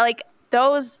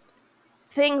those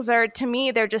things are, to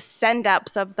me, they're just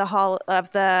send-ups of the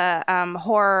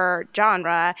horror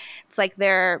genre. It's like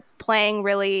they're playing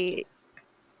really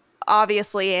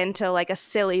obviously into like a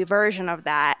silly version of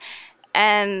that,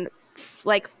 and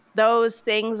like those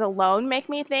things alone make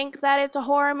me think that it's a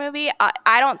horror movie.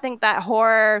 I don't think that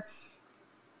horror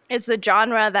is the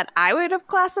genre that I would have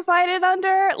classified it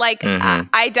under. Like,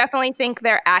 I definitely think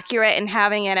they're accurate in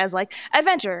having it as like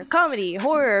adventure, comedy,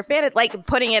 horror, fantasy, like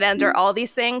putting it under all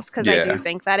these things, because I do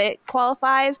think that it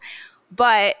qualifies.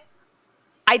 But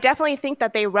I definitely think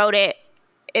that they wrote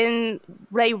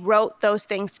those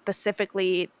things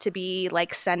specifically to be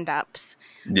like send-ups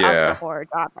of the horror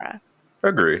genre.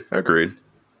 Agreed.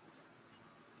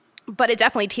 But it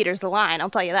definitely teeters the line, I'll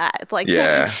tell you that. It's like,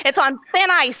 it's on thin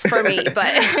ice for me, but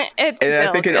it's and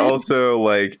I think good. It also,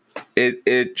 like,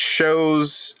 it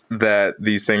shows that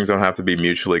these things don't have to be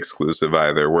mutually exclusive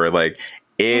either, where like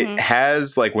it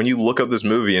has, like, when you look up this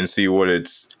movie and see what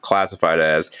it's classified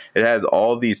as, it has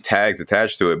all these tags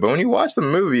attached to it. But when you watch the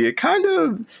movie, it kind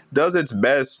of does its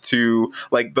best to,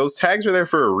 like, those tags are there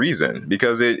for a reason,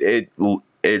 because it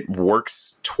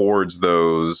works towards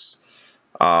those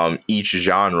each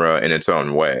genre in its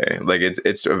own way. Like,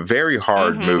 it's a very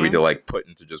hard movie to like put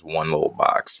into just one little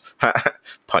box.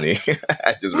 Punny.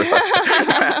 I just realized.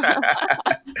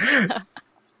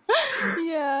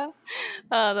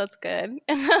 Oh, that's good.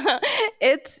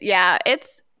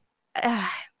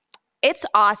 it's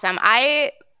awesome.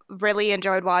 I really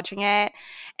enjoyed watching it.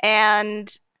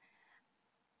 And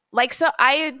like, so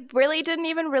I really didn't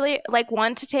even really like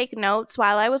want to take notes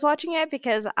while I was watching it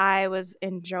because I was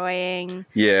enjoying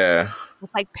Yeah.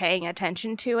 just like paying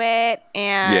attention to it. Yeah,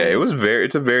 And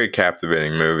it's a very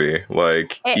captivating movie.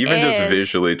 Like it even just is.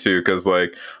 visually too, because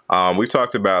like we've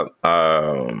talked about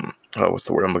oh, what's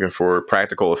the word I'm looking for?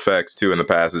 Practical effects too in the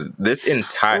past. Is this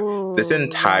Ooh,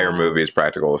 entire yeah. movie is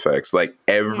practical effects. Like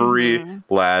every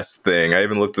Mm-hmm. last thing. I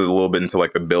even looked at a little bit into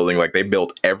like the building. Like they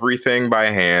built everything by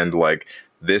hand. Like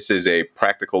this is a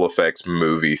practical effects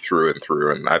movie through and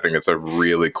through, and I think it's a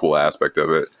really cool aspect of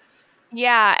it.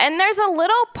 Yeah, and there's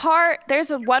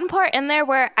one part in there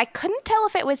where I couldn't tell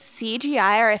if it was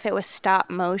CGI or if it was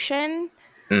stop motion,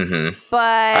 Hmm. I think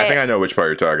but I know which part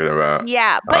you're talking about.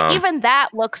 yeah, but Um, even that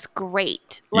looks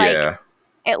great. Like yeah.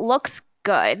 it looks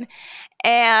good.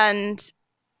 And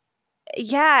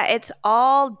yeah, it's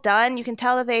all done. You can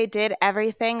tell that they did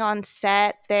everything on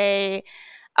set.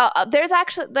 There's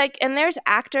actually like, and there's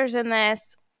actors in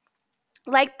this,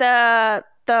 like the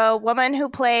woman who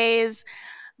plays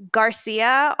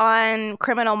Garcia on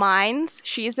Criminal Minds.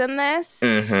 She's in this,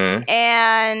 Hmm.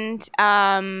 and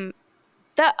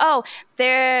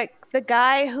the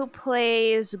guy who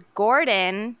plays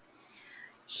Gordon.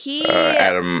 He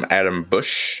Adam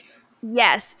Bush.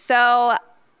 Yes. So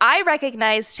I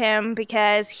recognized him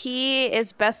because he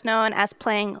is best known as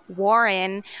playing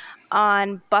Warren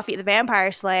on Buffy the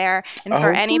Vampire Slayer. And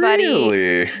for Oh, anybody,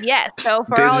 really? yes. So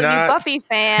for Did all of you not. Buffy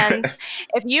fans,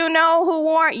 if you know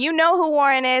who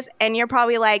Warren is, and you're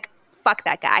probably like, fuck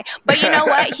that guy. But you know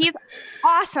what? He's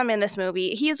awesome in this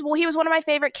movie. He was one of my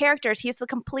favorite characters. He's the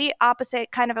complete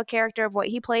opposite kind of a character of what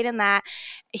he played in that.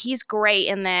 He's great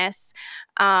in this.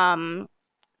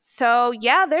 So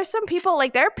yeah, there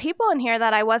are people in here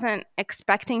that I wasn't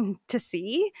expecting to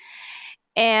see.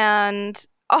 And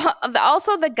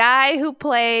also the guy who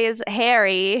plays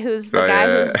Harry, who's the Oh guy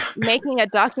yeah, who's making a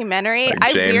documentary.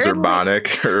 like James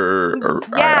Urbanic, or I don't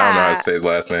know how to Yeah, say his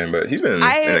last name, but he's been in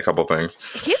I a couple things.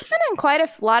 he's been in quite a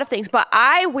lot of things, but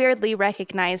I weirdly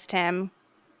recognized him.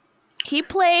 He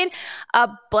played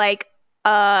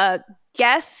a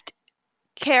guest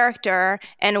character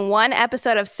in one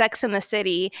episode of Sex in the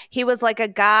City. He was like a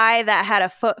guy that had a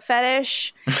foot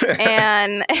fetish,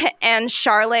 and and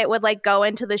Charlotte would like go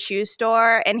into the shoe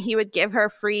store and he would give her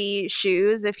free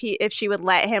shoes if she would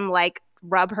let him like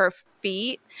rub her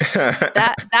feet.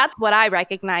 That's what I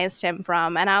recognized him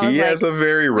from, and I He was has like, a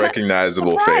very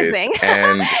recognizable face, surprising.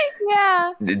 and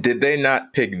Yeah. did they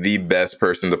not pick the best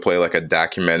person to play like a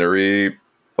documentary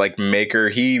like maker?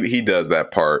 He does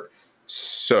that part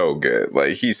so good.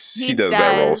 Like he He does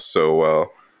that role does. so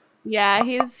well. Yeah,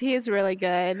 he's really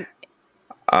good.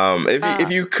 If Uh,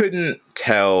 you couldn't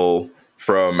tell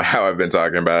from how I've been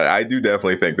talking about it, I do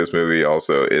definitely think this movie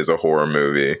also is a horror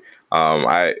movie.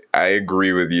 I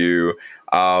agree with you.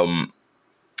 Um,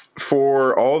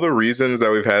 for all the reasons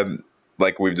that we've had,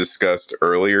 like we've discussed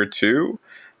earlier too.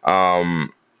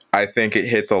 Um, I think it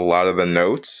hits a lot of the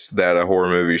notes that a horror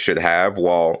movie should have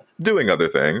while doing other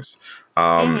things.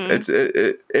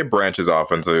 mhm. It branches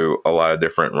off into a lot of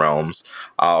different realms.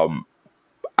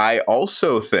 I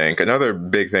also think another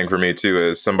big thing for me too,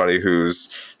 is somebody who's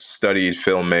studied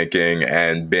filmmaking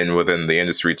and been within the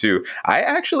industry too. I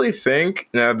actually think,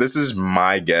 now this is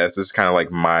my guess, this is kind of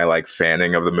like my like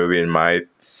fanning of the movie and my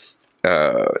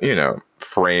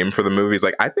frame for the movies.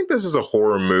 Like I think this is a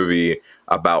horror movie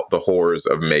about the horrors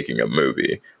of making a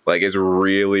movie. Like is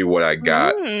really what I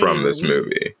got from this Mm,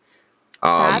 movie.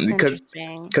 that's Because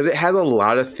interesting. it has a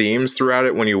lot of themes throughout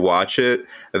it when you watch it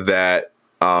that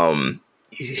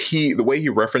the way he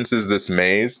references this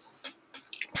maze,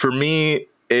 for me,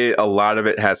 a lot of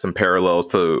it has some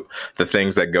parallels to the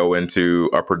things that go into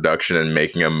a production and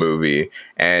making a movie.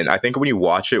 And I think when you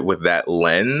watch it with that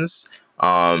lens,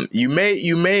 you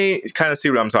may kind of see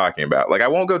what I'm talking about. Like I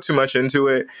won't go too much into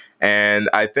it. And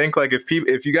I think like if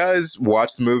you guys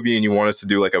watch the movie and you want us to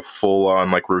do like a full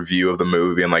on like review of the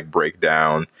movie and like break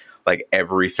down like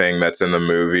everything that's in the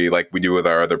movie, like we do with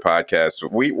our other podcasts,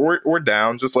 we're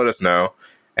down. Just let us know,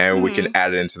 and we can Mhm.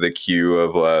 add it into the queue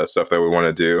of stuff that we want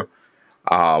to do.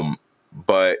 Um,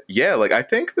 but yeah, like I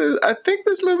think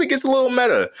this movie gets a little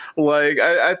meta. Like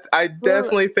I Ooh,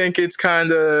 definitely think it's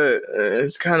kind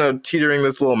of teetering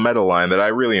this little meta line that I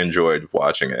really enjoyed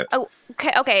watching it.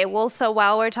 Okay. Well, so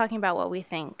while we're talking about what we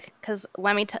think, because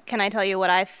can I tell you what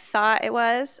I thought it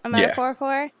was a Yeah. metaphor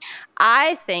for?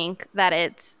 I think that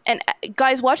it's, and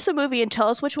guys, watch the movie and tell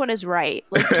us which one is right.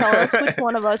 Like, tell us which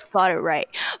one of us got it right.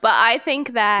 But I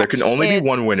think that There can only be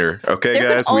one winner. Okay, there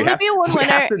can guys, only be one we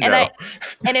have winner, to know.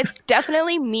 and it's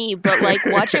definitely me. But like,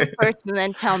 watch it first and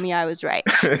then tell me I was right.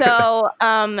 So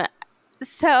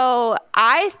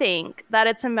I think that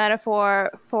it's a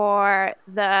metaphor for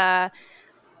the,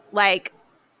 like,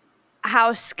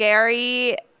 how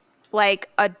scary like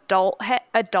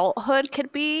adulthood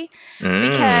could be,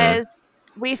 because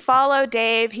we follow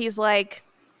Dave. He's like,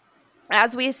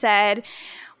 as we said,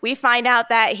 we find out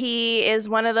that he is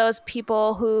one of those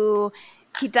people who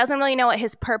he doesn't really know what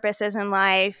his purpose is in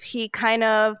life. He kind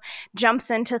of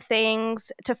jumps into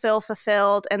things to feel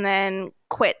fulfilled and then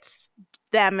quits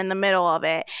them in the middle of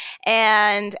it.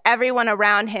 And everyone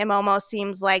around him almost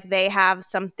seems like they have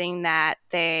something that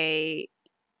they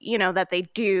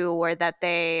do or that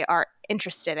they are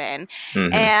interested in.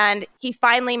 And he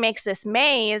finally makes this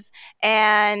maze,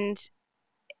 and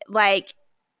like,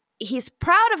 he's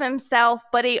proud of himself,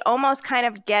 but he almost kind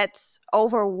of gets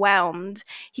overwhelmed.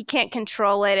 He can't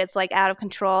control it. It's like out of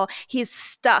control. He's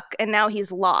stuck, and now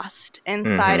he's lost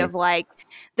inside of like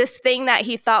this thing that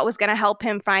he thought was going to help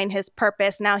him find his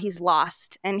purpose. Now he's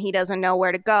lost, and he doesn't know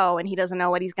where to go, and he doesn't know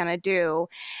what he's going to do.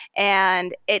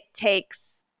 And it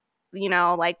takes,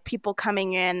 like, people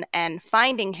coming in and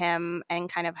finding him and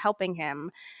kind of helping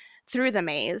him through the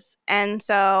maze. And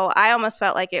so I almost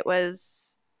felt like it was,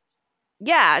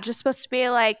 just supposed to be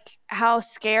like how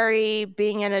scary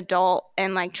being an adult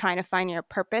and like trying to find your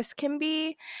purpose can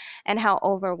be, and how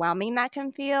overwhelming that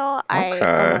can feel. I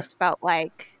almost felt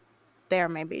like they're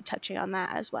maybe touching on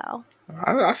that as well.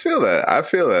 I feel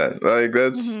that. Like,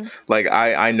 that's like,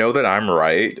 I know that I'm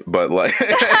right, but like,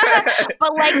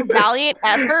 but like, valiant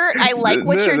effort. I like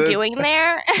what you're doing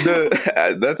there.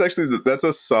 That's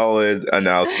a solid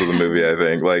analysis of the movie, I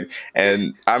think. Like,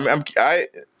 and I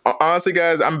honestly,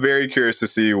 guys, I'm very curious to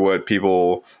see what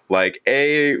people like.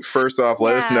 First off,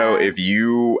 let us know if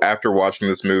you, after watching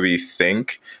this movie,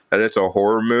 think that it's a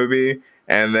horror movie.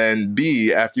 And then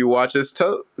B, after you watch this,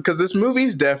 because this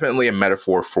movie's definitely a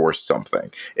metaphor for something.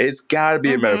 It's got to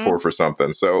be a metaphor for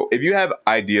something. So if you have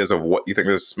ideas of what you think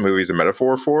this movie's a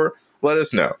metaphor for, let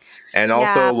us know. And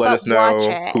also let us know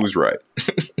who's right.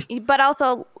 But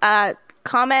also,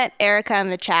 comment Erica in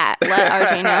the chat. Let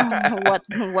RJ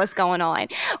know what's going on.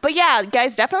 But yeah,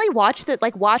 guys, definitely watch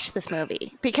this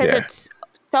movie, because it's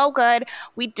so good.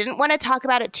 We didn't want to talk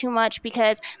about it too much,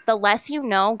 because the less you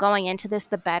know going into this,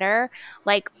 the better.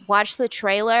 Like, watch the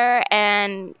trailer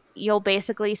and you'll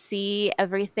basically see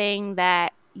everything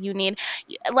that you need.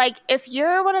 Like, if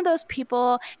you're one of those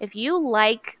people, if you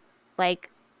liked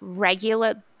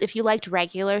regular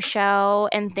show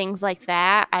and things like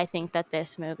that, I think that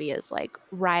this movie is like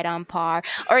right on par.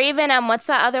 Or even what's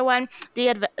that other one? The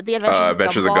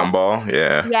Adventures of Gumball.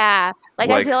 Yeah. Like,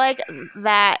 I feel like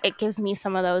that it gives me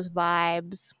some of those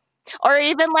vibes. Or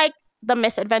even like the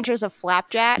Misadventures of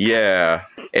Flapjack. Yeah.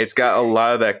 It's got a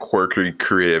lot of that quirky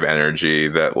creative energy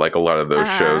that like a lot of those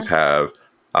shows have.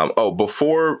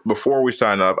 Before we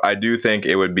sign up, I do think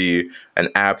it would be an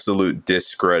absolute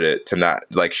discredit to not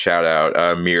like shout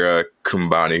out Mira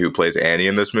Kumbani, who plays Annie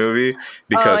in this movie,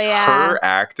 because her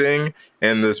acting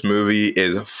in this movie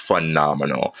is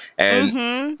phenomenal.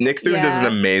 And Nick Thune does an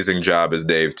amazing job as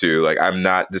Dave too. Like, I'm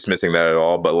not dismissing that at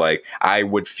all, but like, I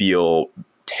would feel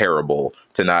terrible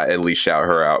to not at least shout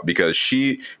her out, because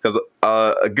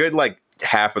a good like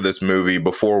half of this movie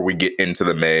before we get into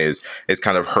the maze is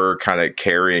kind of her kind of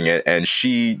carrying it, and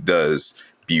she does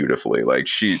beautifully. Like,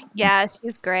 she's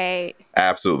great.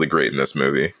 Absolutely great in this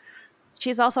movie.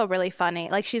 She's also really funny.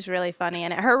 Like, she's really funny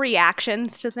in it. Her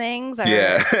reactions to things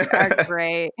are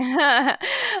great.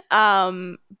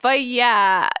 But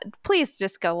yeah, please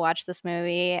just go watch this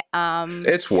movie.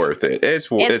 It's worth it. It's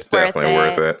definitely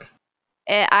worth it.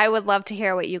 I would love to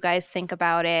hear what you guys think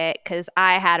about it, because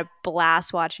I had a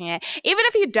blast watching it. Even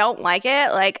if you don't like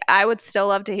it, like, I would still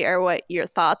love to hear what your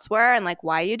thoughts were and like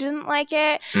why you didn't like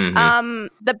it.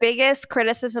 The biggest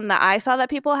criticism that I saw that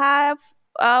people have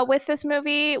with this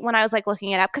movie, when I was like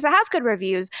looking it up, because it has good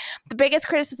reviews, the biggest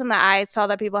criticism that I saw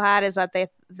that people had is that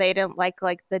they didn't like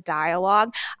the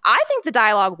dialogue. I think the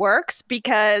dialogue works,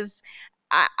 because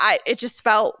it just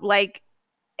felt like,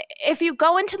 if you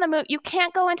go into the movie, you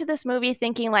can't go into this movie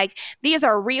thinking like these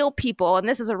are real people and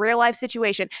this is a real life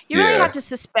situation. You really have to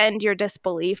suspend your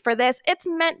disbelief for this. It's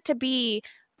meant to be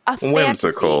a fantasy.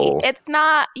 Whimsical. It's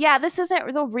not. Yeah, this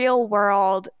isn't the real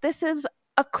world. This is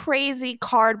a crazy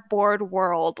cardboard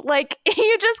world. Like,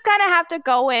 you just kind of have to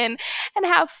go in and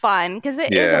have fun because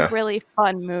it is a Yeah, really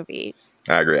fun movie.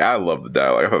 I agree. I love the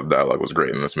dialogue. I thought the dialogue was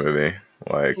great in this movie.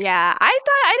 Like, Yeah, I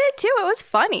thought I did too. It was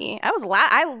funny. I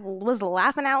was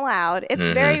laughing out loud. It's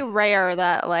very rare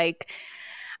that like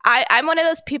I'm one of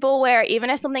those people where even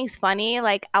if something's funny,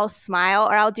 like I'll smile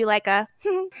or I'll do like a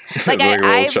like like a little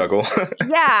I chuckle.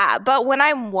 yeah, but when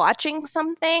I'm watching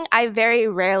something, I very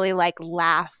rarely like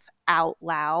laugh out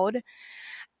loud.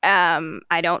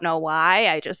 I don't know why.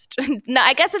 I just no,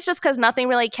 I guess it's just because nothing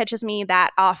really catches me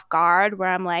that off guard where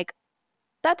I'm like,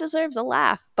 that deserves a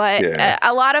laugh. But Yeah.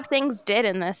 a lot of things did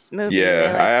in this movie. Yeah,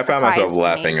 They like I found myself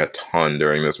surprised laughing me. a ton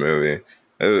during this movie.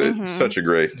 It's Hmm. such a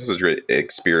great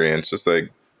experience. Just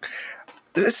like,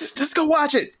 just go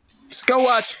watch it. Just go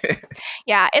watch it.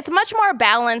 Yeah, it's much more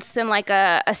balanced than like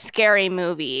a scary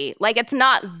movie. Like it's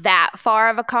not that far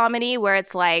of a comedy where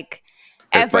it's like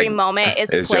It's every like, moment is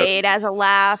it's just, played as a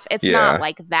laugh. It's not yeah,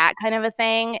 like that kind of a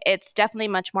thing. It's definitely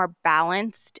much more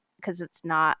balanced because it's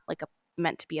not like a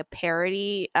meant to be a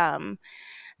parody.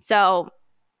 So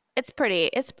it's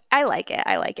I like it.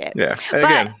 I like it. yeah. And But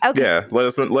again, okay. yeah. Let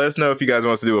us know if you guys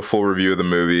want us to do a full review of the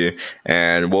movie,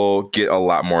 and we'll get a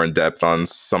lot more in depth on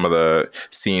some of the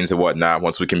scenes and whatnot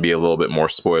once we can be a little bit more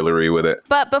spoilery with it.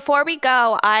 But before we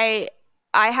go, I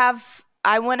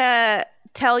want to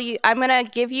tell you I'm going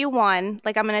to give you one.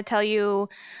 Like I'm going to tell you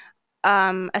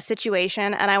a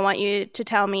situation and I want you to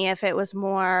tell me if it was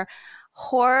more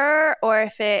horror or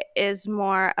if it is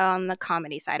more on the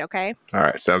comedy side, okay? All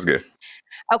right, sounds good.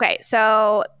 Okay,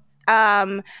 so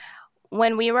um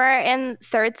when we were in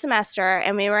third semester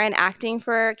and we were in acting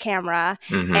for camera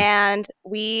Mm-hmm. and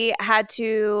we had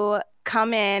to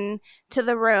come in to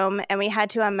the room and we had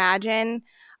to imagine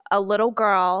a little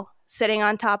girl sitting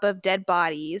on top of dead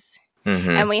bodies Mm-hmm.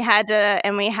 and we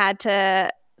had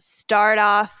to start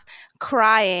off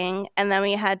crying and then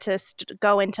we had to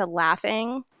go into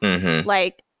laughing. Mm-hmm.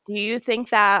 Like, do you think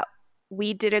that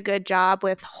we did a good job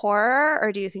with horror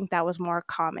or do you think that was more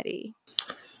comedy?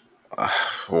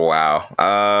 Wow.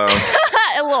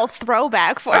 A little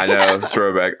throwback for I you. know,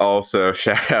 throwback. Also,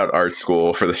 shout out art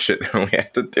school for the shit that we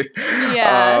had to do.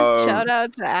 Yeah, shout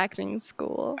out to acting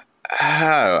school.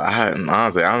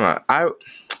 Honestly, I'm not.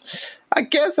 I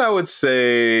guess I would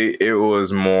say it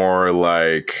was more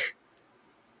like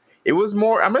it was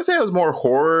more. I'm gonna say it was more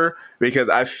horror because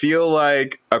I feel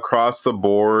like across the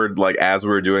board, like as we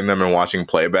were doing them and watching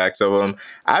playbacks of them,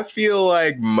 I feel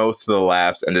like most of the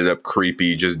laughs ended up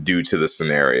creepy just due to the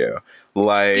scenario. Do you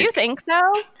Like think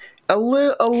so? a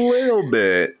little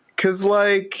bit, because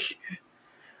like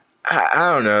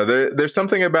I don't know. There's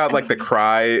something about like the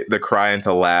cry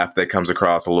into laugh that comes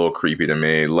across a little creepy to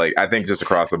me. Like I think just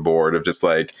across the board of just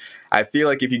like I feel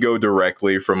like if you go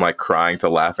directly from like crying to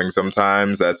laughing,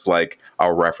 sometimes that's like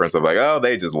a reference of like, oh,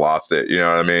 they just lost it. You know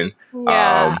what I mean?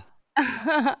 Yeah.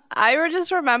 I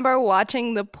just remember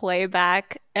watching the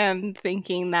playback and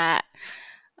thinking that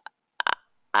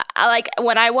I like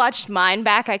when I watched mine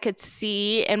back, I could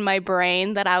see in my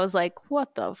brain that I was like,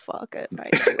 "What the fuck am I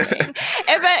doing?"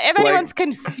 If Like, anyone's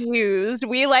confused,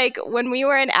 we like when we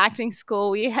were in acting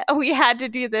school, we had to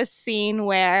do this scene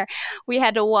where we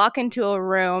had to walk into a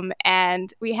room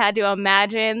and we had to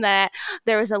imagine that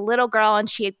there was a little girl and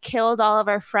she had killed all of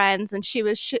her friends and she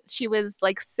was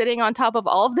like sitting on top of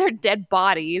all of their dead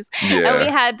bodies, and we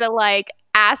yeah, had to like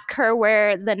ask her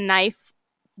where the knife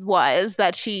was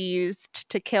that she used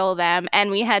to kill them,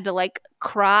 and we had to like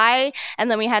cry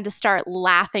and then we had to start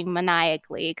laughing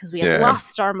maniacally because we had yeah.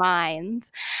 lost our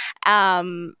minds.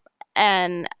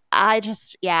 And I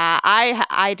just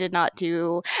I did not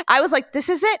do. I was like, this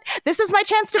is it, this is my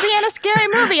chance to be in a scary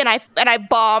movie, and I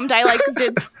bombed. I like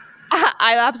did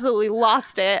I absolutely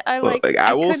lost it. I Like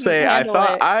I will couldn't say, I handle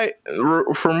thought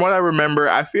it. from what I remember,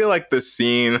 I feel like the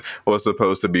scene was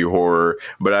supposed to be horror,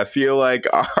 but I feel like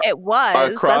It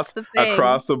was, that's the thing.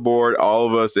 across the board, all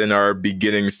of us in our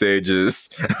beginning stages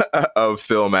of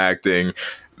film acting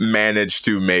managed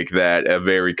to make that a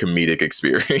very comedic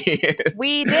experience.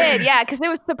 We did, yeah, because it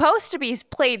was supposed to be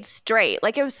played straight.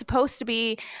 Like it was supposed to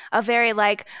be a very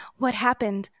like, what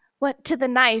happened? What to the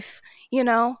knife? You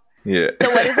know, Yeah. the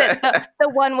what is it? The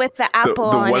one with the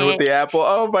apple The on one with it. the apple.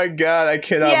 Oh my god, I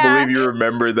cannot Yeah, believe you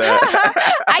remember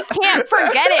that. I can't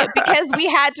forget it because we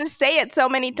had to say it so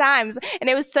many times, and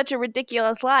it was such a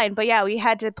ridiculous line. But yeah, we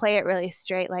had to play it really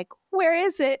straight. Like, where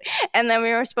is it? And then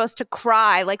we were supposed to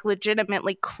cry, like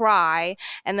legitimately cry,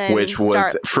 and then which was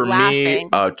start for laughing. me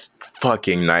a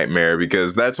fucking nightmare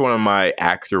because that's one of my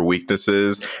actor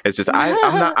weaknesses. It's just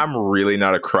I'm really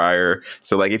not a crier.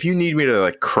 So like if you need me to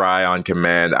like cry on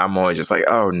command, I'm always just like,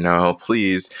 oh no,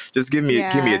 please just give me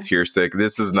a tear stick.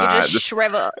 This is not just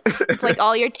shrivel. It's like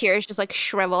all your tears just like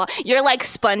shrivel. You're like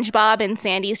SpongeBob in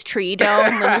Sandy's tree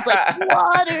dome when he's like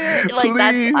water. Like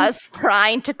that's us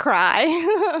trying to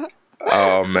cry.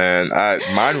 Oh man,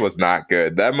 mine was not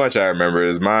good. That much I remember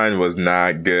is mine was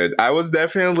not good. I was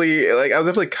definitely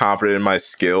confident in my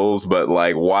skills, but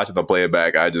like watching the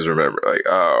playback, I just remember like,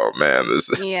 oh man, this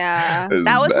is that was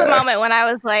bad. The moment when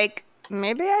I was like,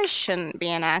 maybe I shouldn't be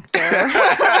an actor.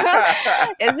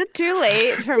 Is it too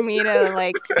late for me to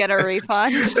like get a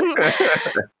refund?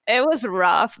 It was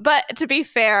rough, but to be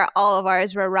fair, all of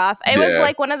ours were rough. It was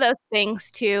like one of those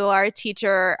things too. Our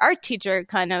teacher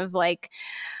kind of like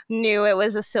knew it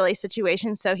was a silly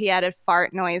situation, so he added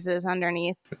fart noises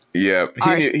underneath. Yeah,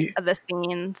 the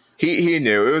scenes. He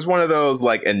knew it was one of those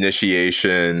like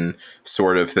initiation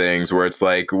sort of things where it's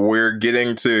like we were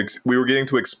getting to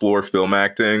explore film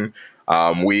acting.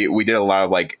 We did a lot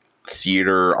of like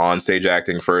theater onstage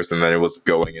acting first, and then it was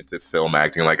going into film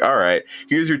acting. Like, all right,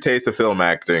 here's your taste of film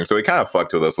acting. So he kind of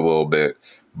fucked with us a little bit,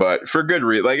 but for good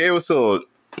reason. Like it was still.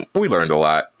 We learned a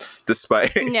lot,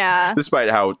 despite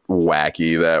how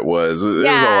wacky that was.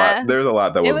 There's a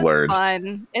lot that was learned.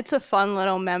 Fun. It's a fun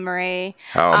little memory.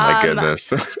 Oh my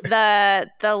goodness.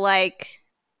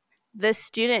 The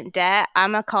student debt,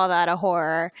 I'm gonna call that a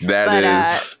horror. That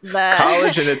is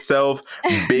college in itself,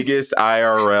 biggest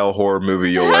IRL horror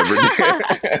movie you'll ever do.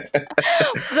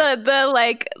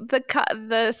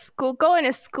 the school, going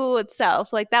to school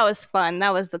itself, like that was fun.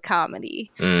 That was the comedy.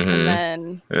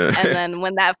 Mm-hmm. And then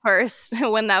when that first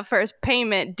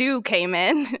payment due came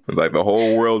in, like the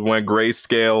whole world went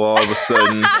grayscale all of a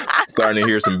sudden. Starting to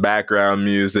hear some background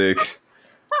music.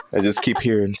 I just keep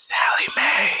hearing Sally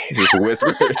Mae just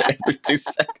whisper every 2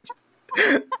 seconds.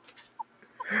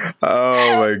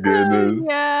 Oh my goodness.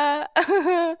 Yeah.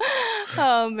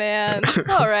 Oh man.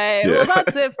 All right. Yeah. Well,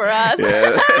 that's it for us.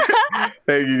 Yeah.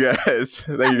 Thank you guys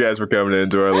for coming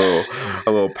into our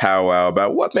little powwow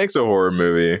about what makes a horror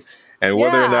movie and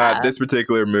whether or not this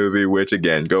particular movie, which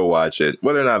again, go watch it,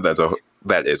 whether or not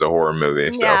that is a horror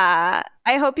movie. So. Yeah.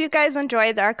 I hope you guys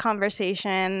enjoyed our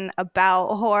conversation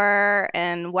about horror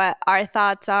and what our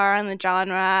thoughts are on the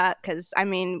genre. Because, I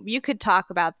mean, you could talk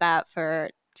about that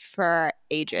for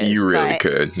ages. You really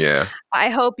could, yeah. I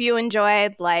hope you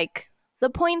enjoyed, like, the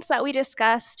points that we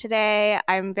discussed today.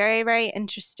 I'm very, very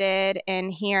interested in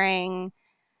hearing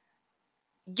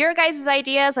your guys'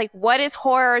 ideas. Like, what is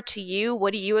horror to you?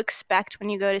 What do you expect when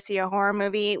you go to see a horror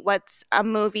movie? What's a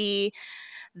movie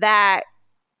that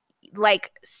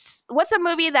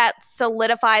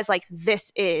solidifies like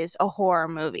this is a horror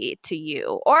movie to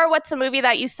you? Or what's a movie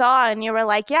that you saw and you were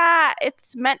like, yeah,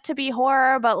 it's meant to be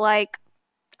horror, but like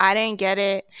I didn't get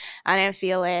it, I didn't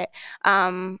feel it.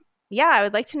 I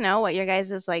would like to know what your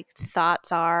guys' like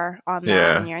thoughts are on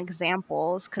that and your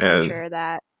examples, because I'm sure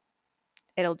that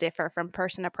it'll differ from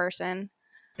person to person.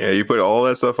 Yeah, you put all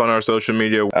that stuff on our social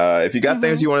media. If you got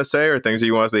things you want to say or things that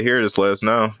you want us to hear, just let us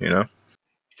know,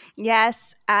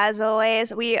 Yes, as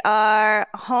always, we are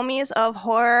Homies of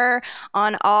Horror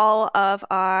on all of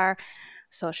our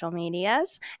social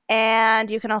medias. And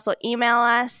you can also email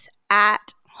us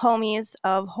at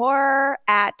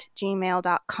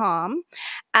homiesofhorror@gmail.com.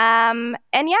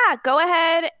 Go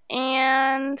ahead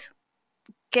and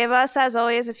give us, as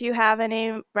always, if you have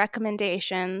any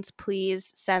recommendations, please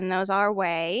send those our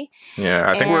way. Yeah,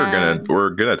 I think we're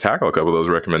gonna tackle a couple of those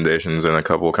recommendations in a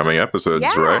couple coming episodes,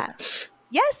 right?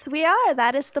 Yes, we are.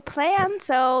 That is the plan.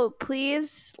 So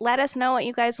please let us know what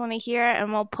you guys want to hear,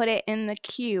 and we'll put it in the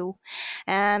queue.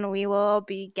 And we will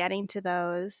be getting to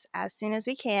those as soon as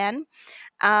we can.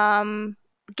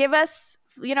 Give us,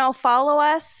 follow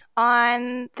us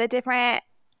on the different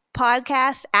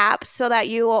podcast apps so that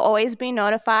you will always be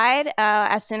notified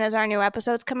as soon as our new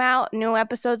episodes come out. New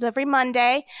episodes every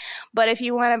Monday. But if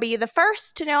you want to be the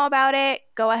first to know about it,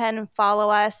 go ahead and follow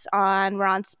us we're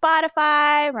on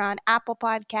Spotify, we're on Apple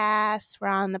Podcasts, we're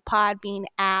on the Podbean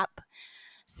app.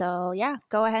 So yeah,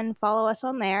 go ahead and follow us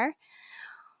on there.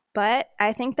 But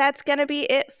I think that's going to be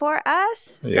it for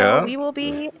us. So we will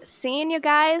be seeing you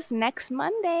guys next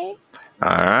Monday.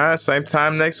 All right, same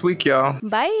time next week, y'all.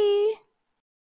 Bye.